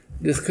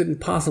 This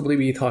couldn't possibly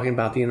be talking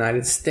about the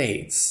United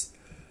States,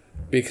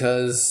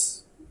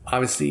 because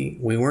obviously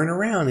we weren't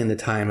around in the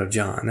time of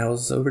John. That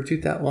was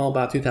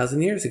about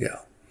 2,000 years ago.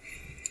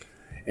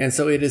 And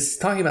so it is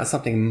talking about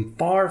something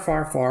far,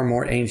 far, far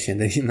more ancient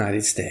than the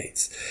United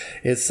States.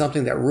 It's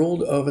something that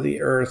ruled over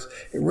the earth,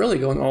 really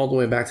going all the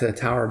way back to the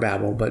Tower of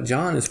Babel. But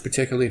John is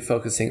particularly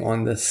focusing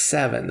on the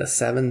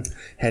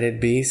 7-headed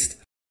beast.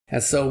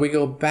 And so we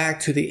go back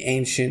to the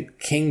ancient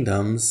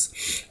kingdoms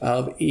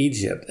of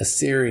Egypt,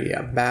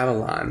 Assyria,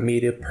 Babylon,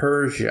 Media,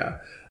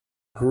 Persia,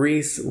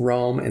 Greece,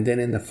 Rome, and then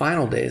in the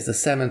final days, the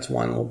 7th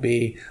one will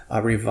be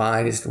a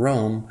revised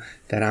Rome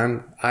that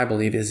I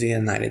believe is the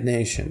United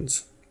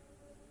Nations.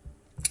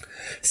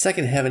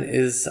 Second heaven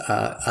is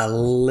a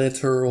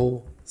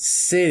literal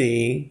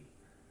city,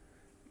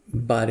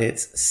 but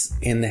it's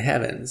in the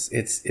heavens.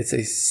 It's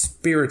a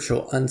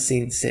spiritual,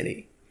 unseen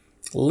city.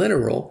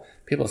 Literal,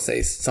 people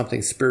say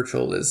something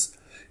spiritual is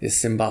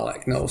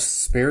symbolic. No,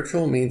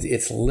 spiritual means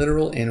it's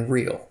literal and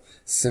real.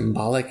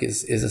 Symbolic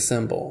is a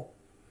symbol,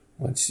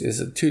 which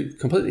is 2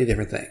 completely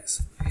different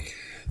things.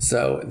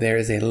 So there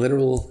is a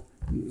literal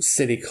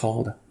city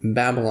called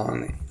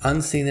Babylon,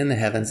 unseen in the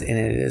heavens, and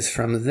it is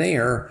from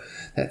there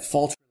that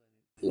false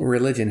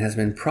religion has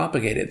been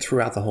propagated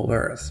throughout the whole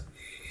earth.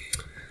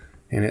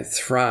 And it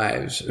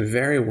thrives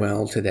very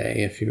well today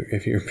if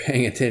you're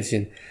paying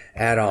attention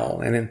at all.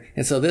 And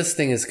so this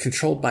thing is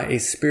controlled by a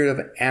spirit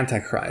of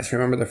Antichrist.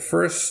 Remember, the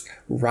first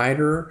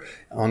rider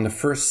on the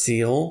first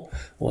seal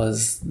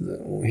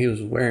he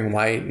was wearing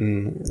white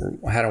and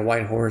had a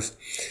white horse,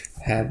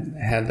 had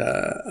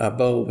a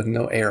bow with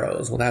no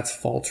arrows. Well, that's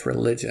false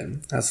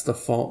religion. That's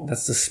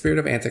the spirit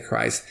of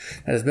Antichrist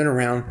that has been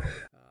around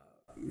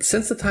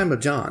since the time of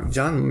John.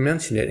 John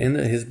mentioned it in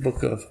his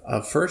book of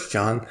 1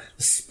 John.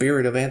 The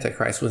spirit of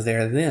Antichrist was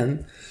there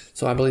then.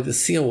 So I believe the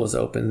seal was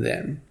opened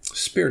then,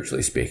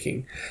 spiritually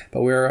speaking.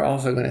 But we're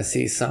also going to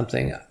see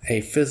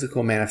a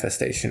physical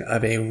manifestation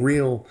of a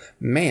real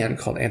man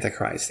called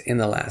Antichrist in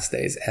the last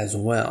days as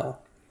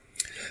well.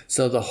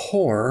 So the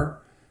whore,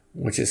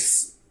 which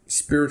is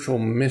spiritual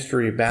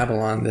mystery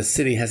Babylon, the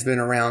city has been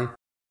around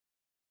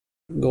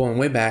going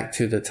way back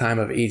to the time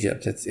of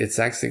Egypt. It's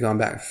actually gone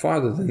back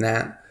farther than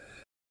that.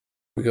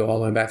 We go all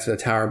the way back to the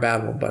Tower of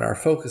Babel, but our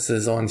focus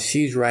is on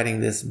she's riding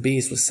this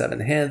beast with 7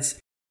 heads.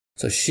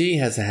 So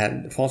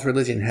false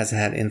religion has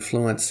had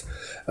influence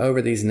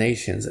over these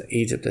nations: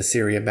 Egypt,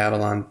 Assyria,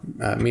 Babylon,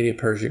 Media,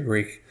 Persia,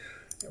 Greek,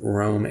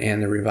 Rome,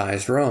 and the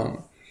Revised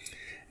Rome.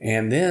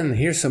 And then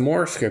here's some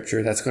more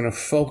scripture that's going to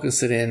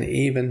focus it in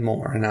even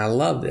more. And I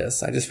love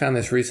this. I just found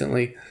this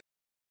recently.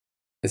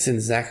 It's in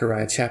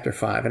Zechariah chapter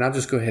 5, and I'll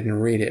just go ahead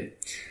and read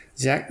it.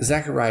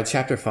 Zechariah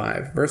chapter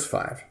 5, verse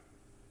 5.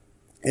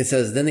 It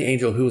says, "Then the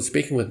angel who was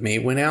speaking with me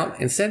went out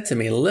and said to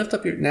me, 'Lift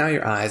up now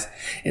your eyes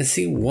and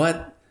see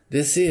what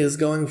this is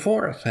going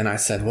forth.' And I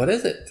said, 'What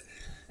is it?'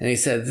 And he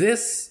said,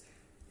 'This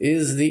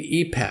is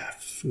the ephah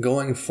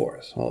going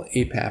forth.'" Well,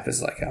 ephah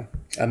is like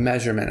a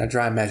measurement, a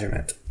dry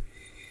measurement.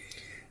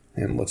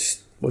 And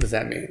what does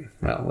that mean?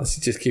 Well, let's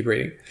just keep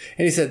reading.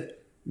 And he said,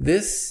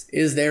 "This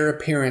is their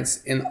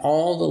appearance in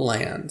all the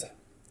land.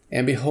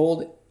 And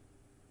behold,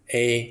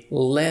 a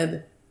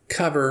lead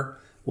cover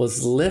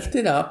was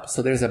lifted up."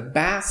 So there's a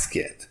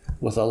basket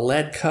with a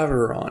lead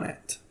cover on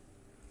it.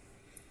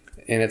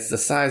 And it's the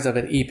size of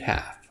an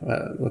ephah,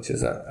 which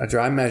is a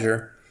dry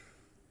measure.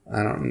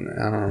 I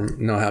don't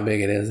know how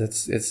big it is.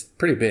 It's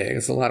pretty big.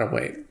 It's a lot of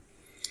weight.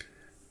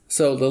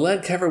 So the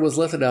lead cover was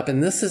lifted up,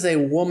 and this is a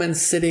woman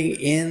sitting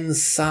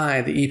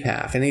inside the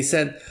ephah. And he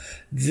said,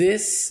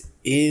 "This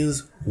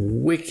is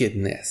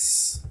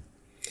wickedness."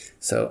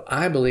 So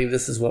I believe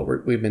this is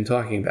what we've been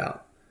talking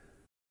about.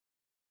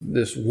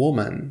 This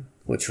woman,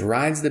 which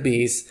rides the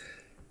beast,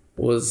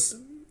 was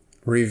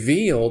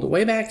revealed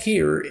way back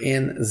here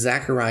in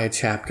Zechariah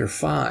chapter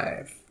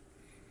 5.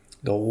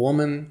 The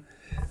woman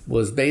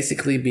was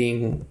basically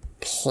being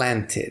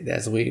planted,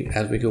 as we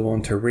go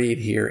on to read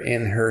here,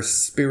 in her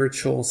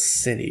spiritual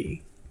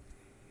city.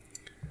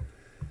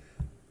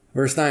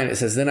 Verse 9, it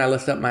says, "Then I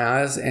lifted up my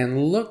eyes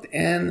and looked,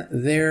 and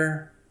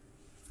there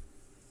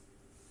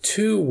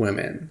 2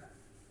 women.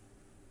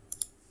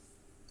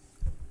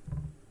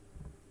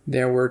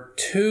 There were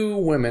 2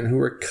 women who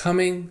were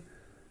coming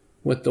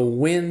with the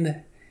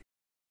wind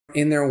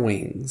in their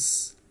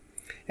wings.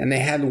 And they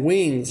had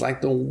wings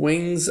like the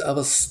wings of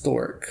a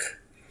stork.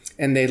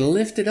 And they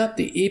lifted up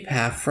the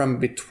ephah from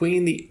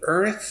between the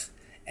earth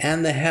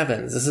and the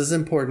heavens." This is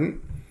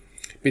important.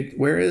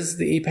 Where is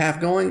the ephah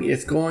going?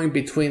 It's going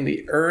between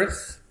the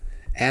earth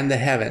and the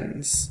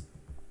heavens.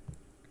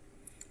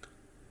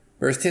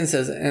 Verse 10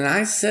 says, "And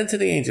I said to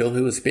the angel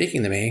who was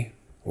speaking to me,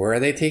 'Where are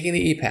they taking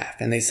the ephah?'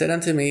 And they said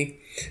unto me,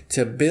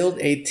 'To build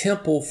a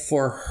temple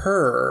for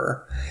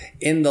her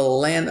in the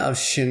land of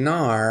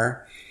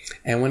Shinar,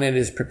 and when it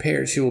is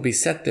prepared, she will be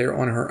set there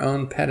on her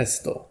own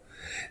pedestal.'"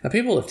 Now,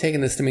 people have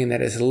taken this to mean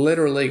that it's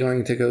literally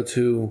going to go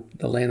to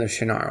the land of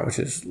Shinar, which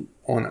is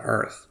on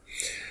earth.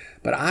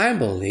 But I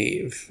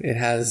believe it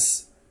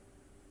has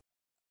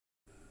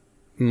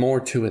more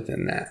to it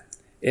than that.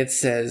 It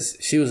says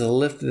she was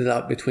lifted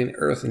up between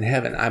earth and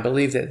heaven. I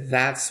believe that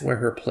that's where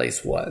her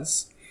place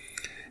was.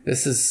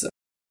 This is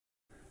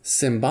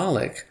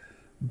symbolic,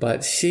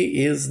 but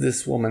she is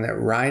this woman that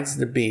rides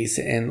the beast.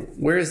 And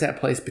where is that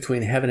place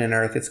between heaven and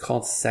earth? It's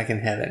called second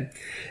heaven.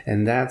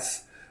 And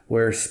that's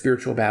where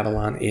spiritual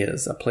Babylon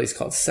is, a place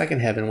called second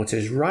heaven, which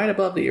is right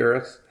above the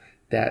earth,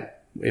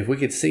 that if we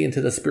could see into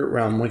the spirit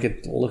realm, we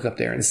could look up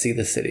there and see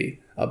the city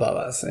above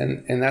us.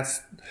 And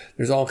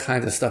there's all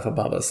kinds of stuff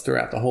above us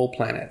throughout the whole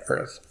planet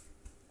Earth.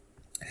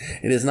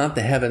 It is not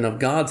the heaven of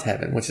God's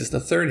heaven, which is the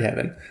third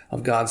heaven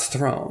of God's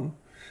throne.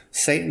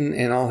 Satan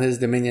and all his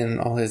dominion,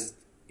 all his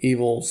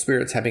evil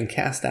spirits have been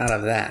cast out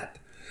of that.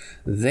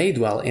 They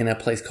dwell in a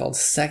place called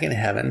second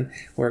heaven,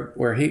 where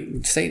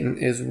Satan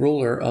is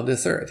ruler of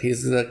this earth.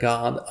 He's the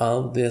God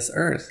of this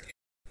earth.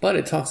 But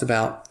it talks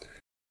about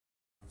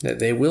that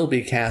they will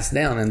be cast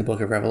down in the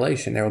book of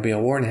Revelation. There will be a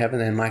war in heaven,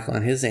 and Michael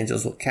and his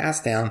angels will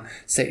cast down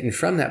Satan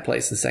from that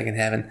place in second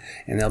heaven,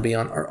 and they'll be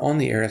on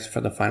the earth for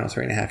the final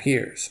 3.5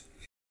 years.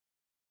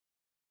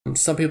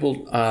 Some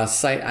people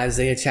cite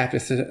Isaiah chapter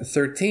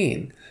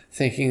 13,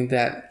 thinking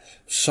that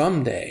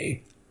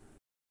someday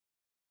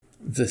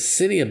the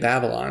city of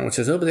Babylon, which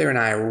is over there in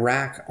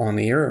Iraq on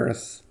the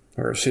earth,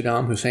 where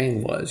Saddam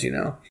Hussein was,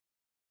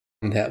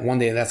 that one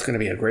day that's going to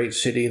be a great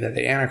city, that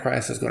the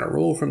Antichrist is going to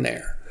rule from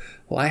there.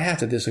 Well, I have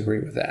to disagree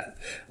with that.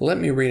 Let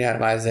me read out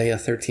of Isaiah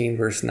 13,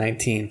 verse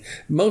 19,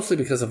 mostly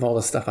because of all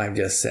the stuff I've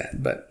just said,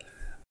 but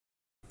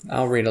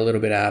I'll read a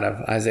little bit out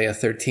of Isaiah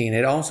 13.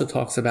 It also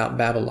talks about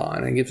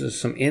Babylon and gives us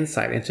some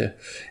insight into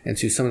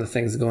some of the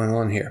things going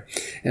on here.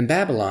 In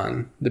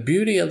Babylon, the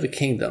beauty of the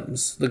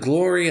kingdoms, the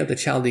glory of the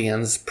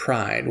Chaldeans'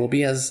 pride will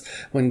be as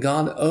when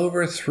God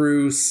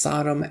overthrew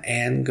Sodom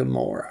and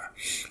Gomorrah.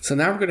 So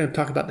now we're going to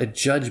talk about the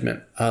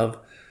judgment of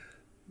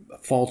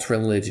false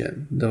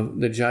religion,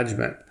 the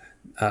judgment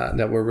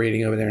that we're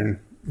reading over there in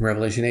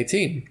Revelation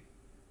 18.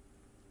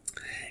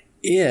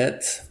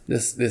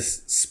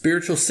 This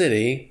spiritual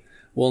city,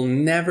 will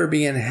never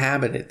be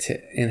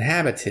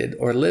inhabited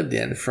or lived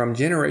in from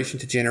generation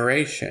to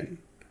generation.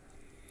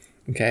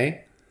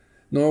 Okay?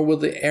 Nor will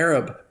the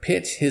Arab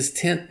pitch his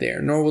tent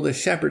there, nor will the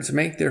shepherds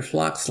make their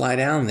flocks lie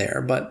down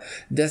there, but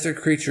desert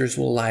creatures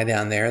will lie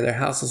down there. Their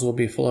houses will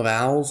be full of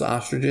owls,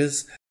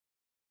 ostriches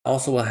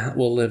also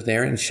will live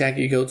there, and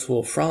shaggy goats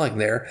will frolic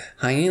there.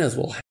 Hyenas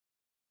will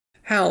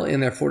howl in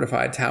their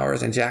fortified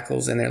towers, and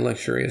jackals in their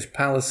luxurious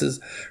palaces.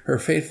 Her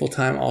faithful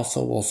time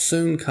also will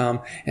soon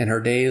come, and her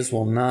days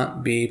will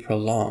not be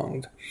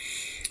prolonged.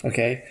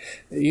 Okay?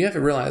 You have to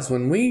realize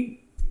when we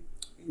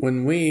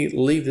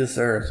leave this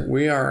earth,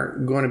 we are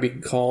going to be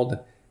called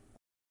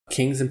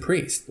kings and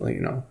priests,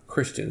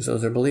 Christians.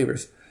 Those are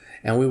believers.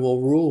 And we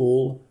will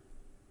rule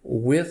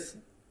with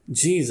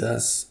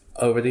Jesus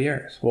over the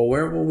earth. Well,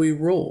 where will we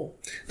rule?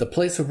 The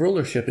place of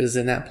rulership is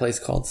in that place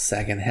called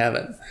second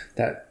heaven.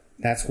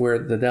 That's where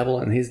the devil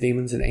and his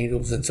demons and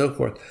angels and so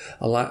forth,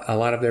 a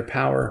lot of their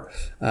power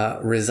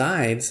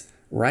resides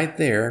right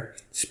there.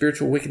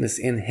 Spiritual wickedness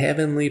in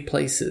heavenly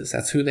places.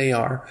 That's who they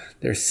are.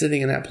 They're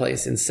sitting in that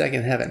place in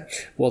second heaven.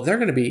 Well, they're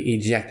going to be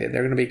ejected.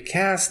 They're going to be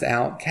cast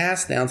out,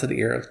 cast down to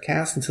the earth,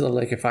 cast into the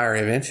lake of fire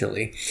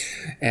eventually.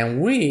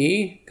 And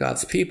we,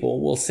 God's people,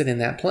 will sit in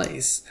that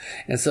place.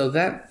 And so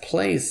that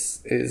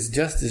place is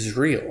just as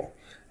real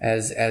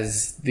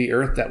as the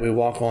earth that we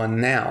walk on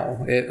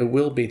now. It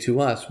will be to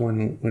us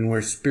when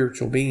we're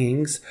spiritual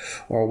beings,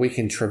 or we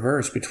can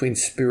traverse between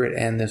spirit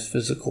and this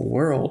physical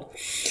world.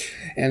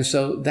 And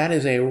so that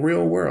is a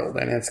real world,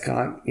 and it's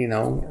got,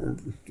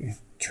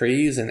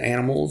 trees and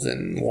animals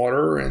and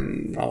water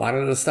and a lot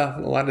of the stuff, a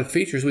lot of the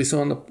features we see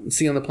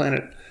on the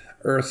planet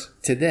Earth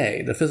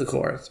today, the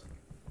physical Earth.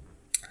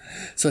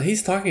 So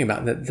he's talking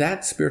about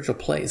that spiritual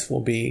place will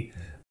be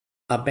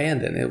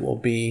abandoned. It will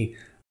be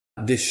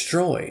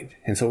destroyed.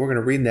 And so we're going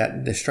to read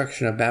that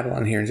destruction of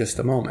Babylon here in just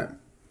a moment.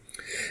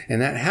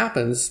 And that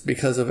happens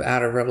because of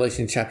out of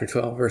Revelation chapter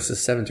 12,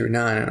 verses 7 through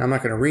 9. And I'm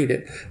not going to read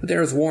it, but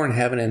there is war in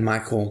heaven, and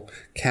Michael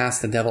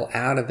cast the devil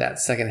out of that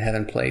second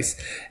heaven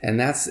place. And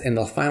that's in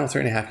the final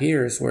 3.5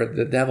 years where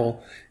the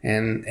devil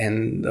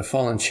and the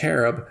fallen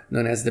cherub,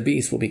 known as the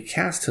beast, will be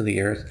cast to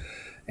the earth.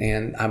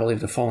 And I believe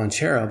the fallen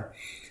cherub,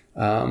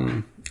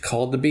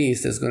 called the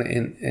beast, is going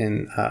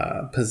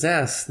to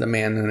possess the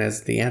man known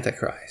as the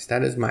Antichrist.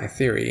 That is my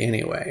theory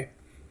anyway.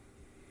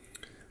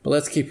 But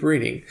let's keep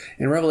reading.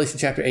 In Revelation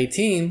chapter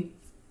 18,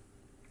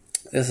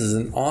 this is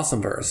an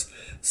awesome verse.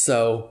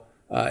 So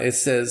it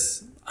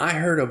says, I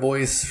heard a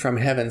voice from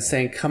heaven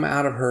saying, come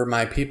out of her,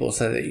 my people,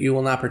 so that you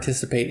will not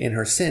participate in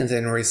her sins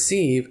and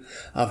receive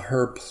of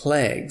her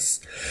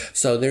plagues.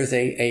 So there's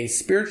a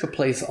spiritual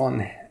place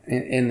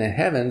in the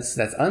heavens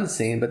that's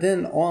unseen, but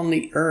then on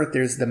the earth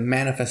there's the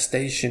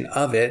manifestation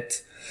of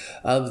it,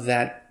 of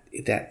that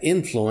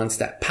influence,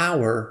 that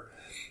power,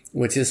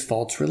 which is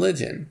false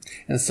religion.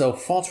 And so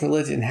false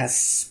religion has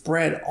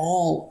spread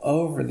all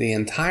over the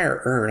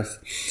entire earth.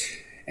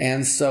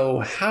 And so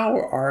how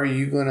are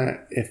you going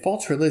to, if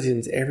false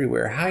religion's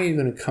everywhere, how are you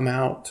going to come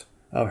out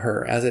of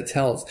her? As it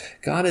tells,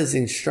 God is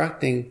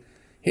instructing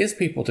his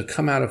people to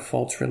come out of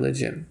false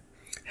religion.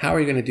 How are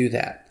you going to do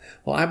that?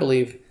 Well, I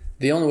believe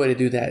the only way to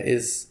do that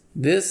is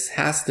this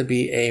has to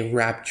be a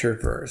rapture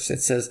verse. It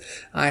says,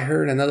 I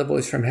heard another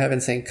voice from heaven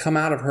saying, come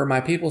out of her,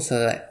 my people, so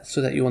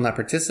that you will not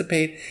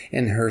participate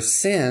in her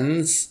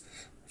sins,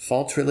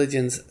 false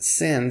religion's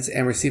sins,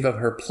 and receive of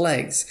her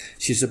plagues.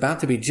 She's about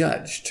to be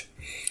judged.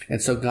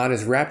 And so God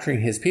is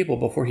rapturing his people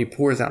before he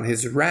pours out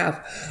his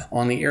wrath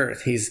on the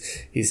earth.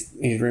 He's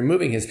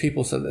removing his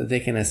people so that they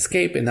can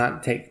escape and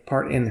not take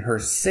part in her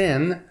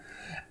sin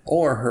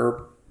or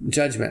her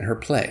judgment, her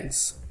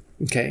plagues.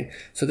 Okay,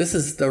 so this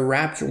is the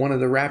rapture, one of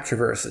the rapture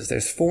verses.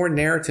 There's 4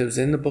 narratives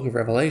in the book of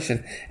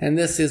Revelation, and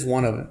this is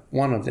one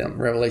of them.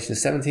 Revelation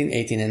 17,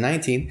 18, and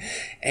 19.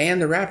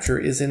 And the rapture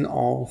is in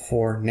all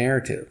 4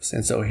 narratives.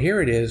 And so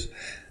here it is,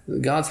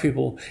 God's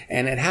people,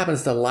 and it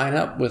happens to line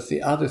up with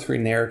the other 3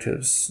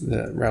 narratives,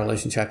 the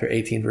Revelation chapter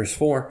 18, verse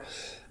 4,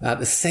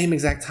 the same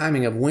exact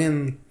timing of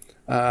when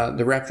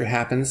the rapture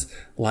happens,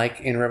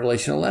 like in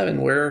Revelation 11,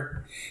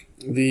 where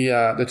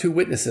the 2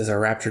 witnesses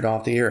are raptured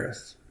off the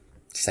earth.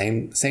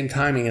 Same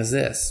timing as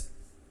this.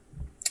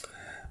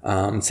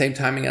 Same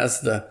timing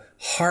as the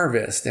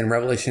harvest in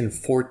Revelation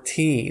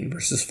 14,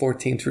 verses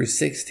 14 through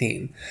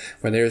 16,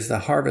 where there's the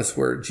harvest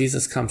where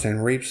Jesus comes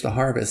and reaps the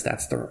harvest.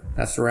 That's the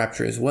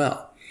rapture as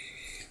well.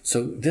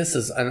 So this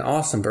is an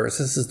awesome verse.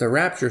 This is the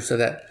rapture so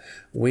that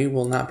we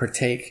will not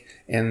partake.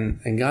 And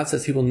God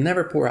says he will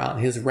never pour out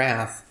his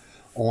wrath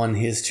on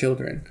his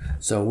children.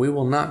 So we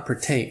will not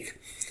partake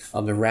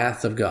of the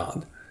wrath of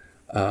God.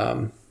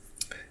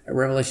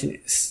 Revelation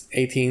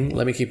 18,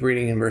 let me keep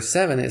reading in verse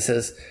 7. It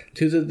says,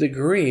 to the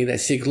degree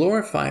that she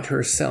glorified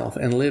herself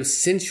and lived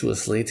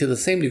sensuously, to the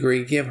same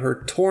degree give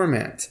her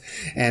torment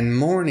and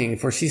mourning.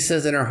 For she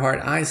says in her heart,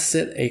 I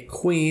sit a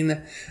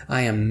queen,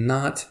 I am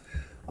not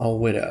a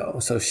widow.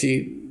 So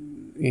she,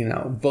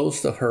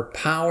 boasts of her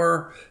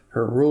power,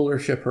 her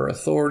rulership, her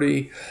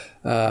authority.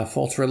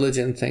 False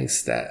religion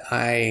thinks that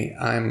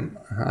I'm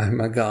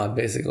a god,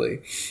 basically.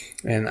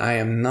 And I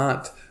am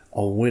not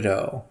a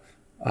widow.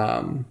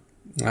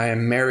 I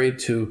am married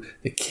to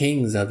the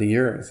kings of the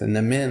earth and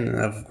the men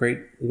of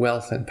great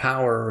wealth and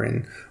power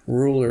and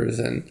rulers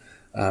and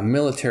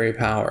military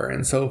power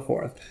and so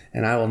forth.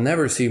 And I will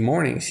never see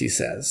mourning, she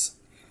says.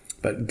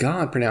 But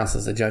God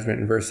pronounces the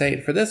judgment in verse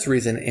 8. For this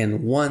reason,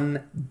 in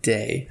one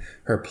day,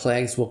 her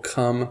plagues will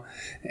come,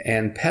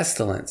 and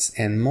pestilence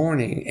and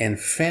mourning and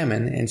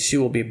famine, and she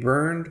will be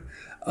burned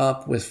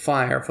up with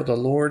fire. For the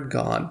Lord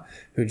God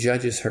who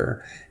judges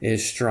her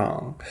is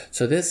strong.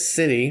 So this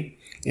city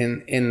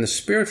in the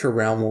spiritual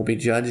realm will be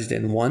judged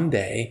in one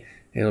day.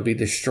 It'll be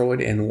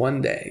destroyed in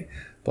one day.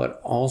 But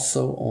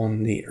also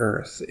on the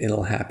earth,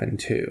 it'll happen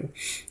too.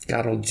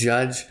 God will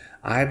judge,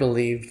 I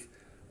believe,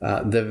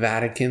 the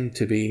Vatican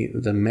to be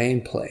the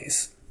main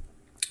place.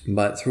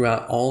 But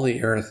throughout all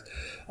the earth,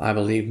 I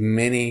believe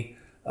many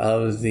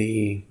of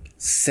the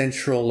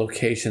central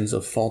locations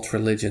of false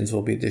religions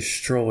will be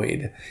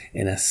destroyed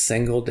in a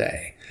single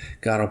day.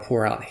 God will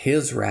pour out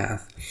his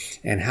wrath.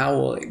 And how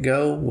will it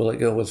go? Will it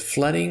go with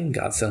flooding?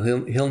 God said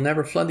he'll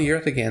never flood the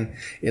earth again.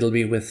 It'll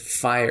be with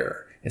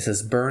fire. It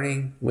says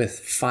burning with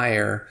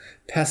fire,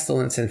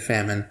 pestilence and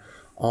famine,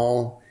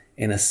 all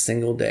in a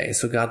single day.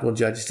 So God will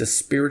judge the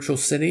spiritual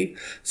city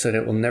so that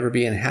it will never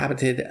be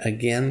inhabited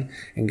again.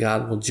 And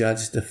God will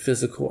judge the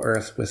physical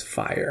earth with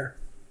fire.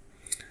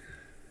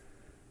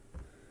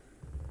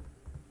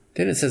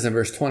 Then it says in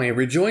verse 20,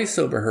 rejoice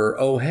over her,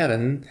 O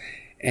heaven,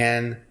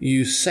 and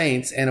you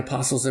saints and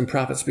apostles and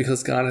prophets,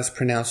 because God has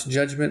pronounced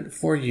judgment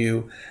for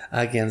you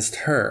against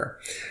her.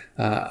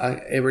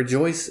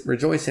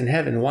 Rejoice in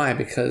heaven. Why?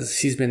 Because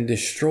she's been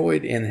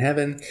destroyed in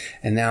heaven,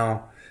 and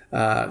now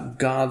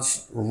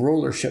God's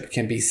rulership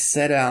can be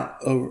set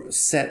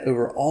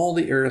over all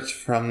the earth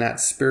from that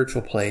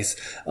spiritual place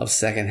of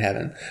second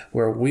heaven,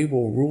 where we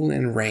will rule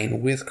and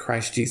reign with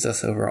Christ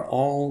Jesus over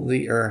all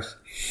the earth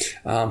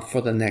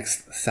for the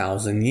next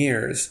 1,000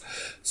 years.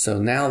 So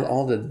now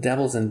all the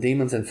devils and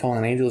demons and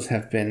fallen angels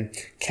have been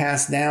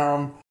cast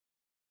down.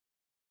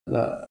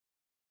 The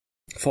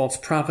false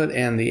prophet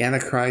and the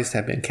Antichrist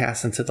have been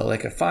cast into the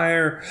lake of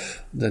fire.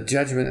 The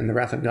judgment and the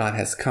wrath of God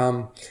has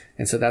come.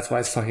 And so that's why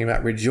it's talking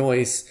about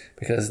rejoice,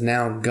 because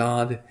now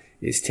God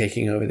is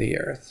taking over the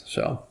earth.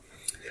 So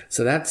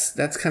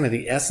that's kind of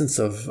the essence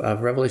of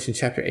Revelation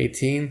chapter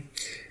 18.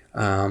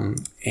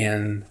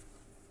 And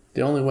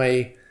the only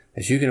way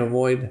that you can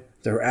avoid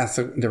the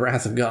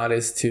wrath of God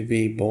is to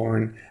be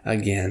born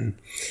again.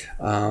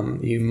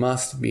 You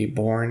must be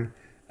born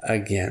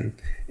again.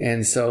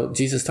 And so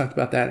Jesus talked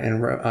about that in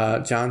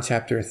John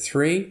chapter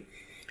 3.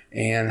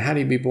 And how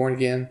do you be born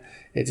again?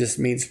 It just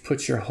means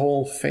put your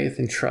whole faith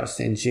and trust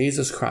in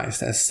Jesus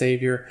Christ as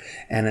Savior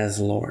and as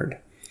Lord.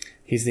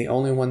 He's the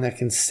only one that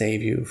can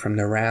save you from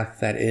the wrath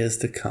that is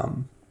to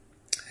come.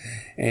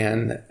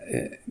 And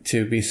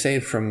to be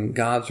saved from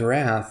God's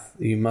wrath,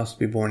 you must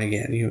be born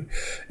again.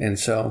 And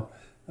so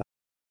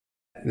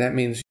that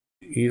means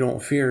you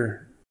don't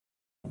fear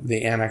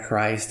the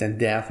Antichrist and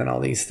death and all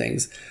these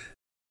things.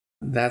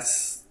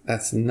 That's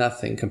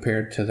nothing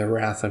compared to the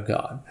wrath of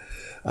God.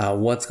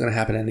 What's going to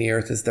happen in the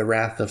earth is the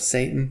wrath of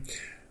Satan.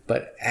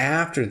 But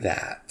after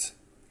that,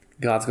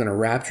 God's going to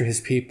rapture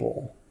his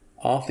people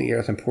off the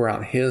earth and pour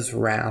out his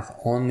wrath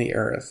on the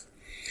earth.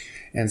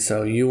 And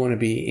so you want to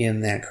be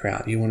in that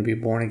crowd. You want to be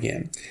born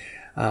again.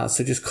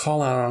 So just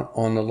call out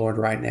on the Lord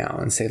right now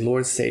and say,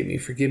 Lord, save me.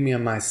 Forgive me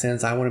of my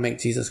sins. I want to make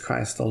Jesus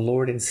Christ the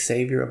Lord and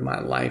Savior of my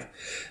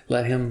life.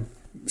 Let him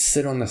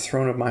sit on the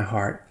throne of my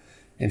heart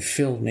and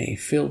fill me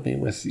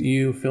with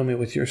you. Fill me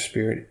with your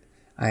Spirit.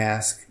 I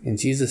ask in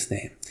Jesus'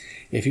 name.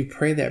 If you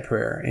prayed that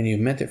prayer and you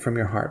meant it from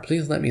your heart,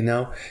 please let me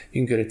know.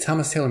 You can go to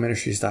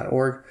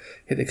thomastaylorministries.org,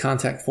 hit the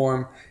contact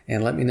form,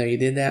 and let me know you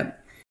did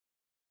that.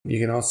 You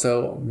can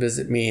also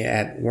visit me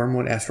at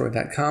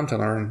wormwoodasteroid.com to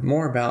learn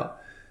more about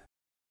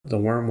the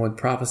Wormwood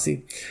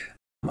prophecy.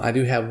 I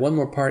do have one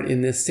more part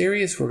in this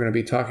series. We're going to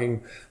be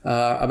talking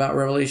about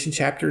Revelation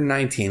chapter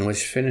 19,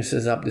 which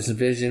finishes up this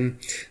vision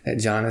that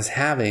John is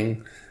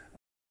having,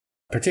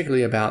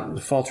 particularly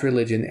about false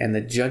religion and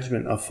the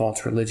judgment of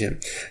false religion.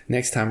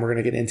 Next time, we're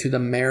going to get into the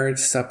marriage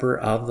supper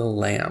of the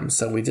Lamb.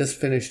 So we just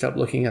finished up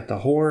looking at the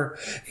whore.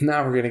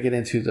 Now we're going to get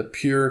into the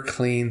pure,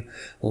 clean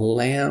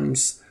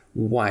Lamb's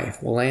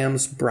wife,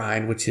 Lamb's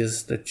bride, which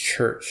is the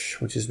church,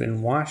 which has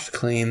been washed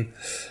clean,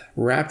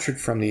 raptured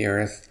from the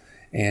earth,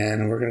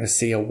 and we're going to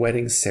see a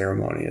wedding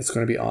ceremony. It's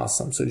going to be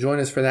awesome. So join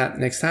us for that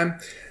next time.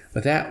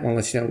 With that, I want to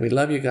let you know we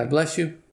love you. God bless you.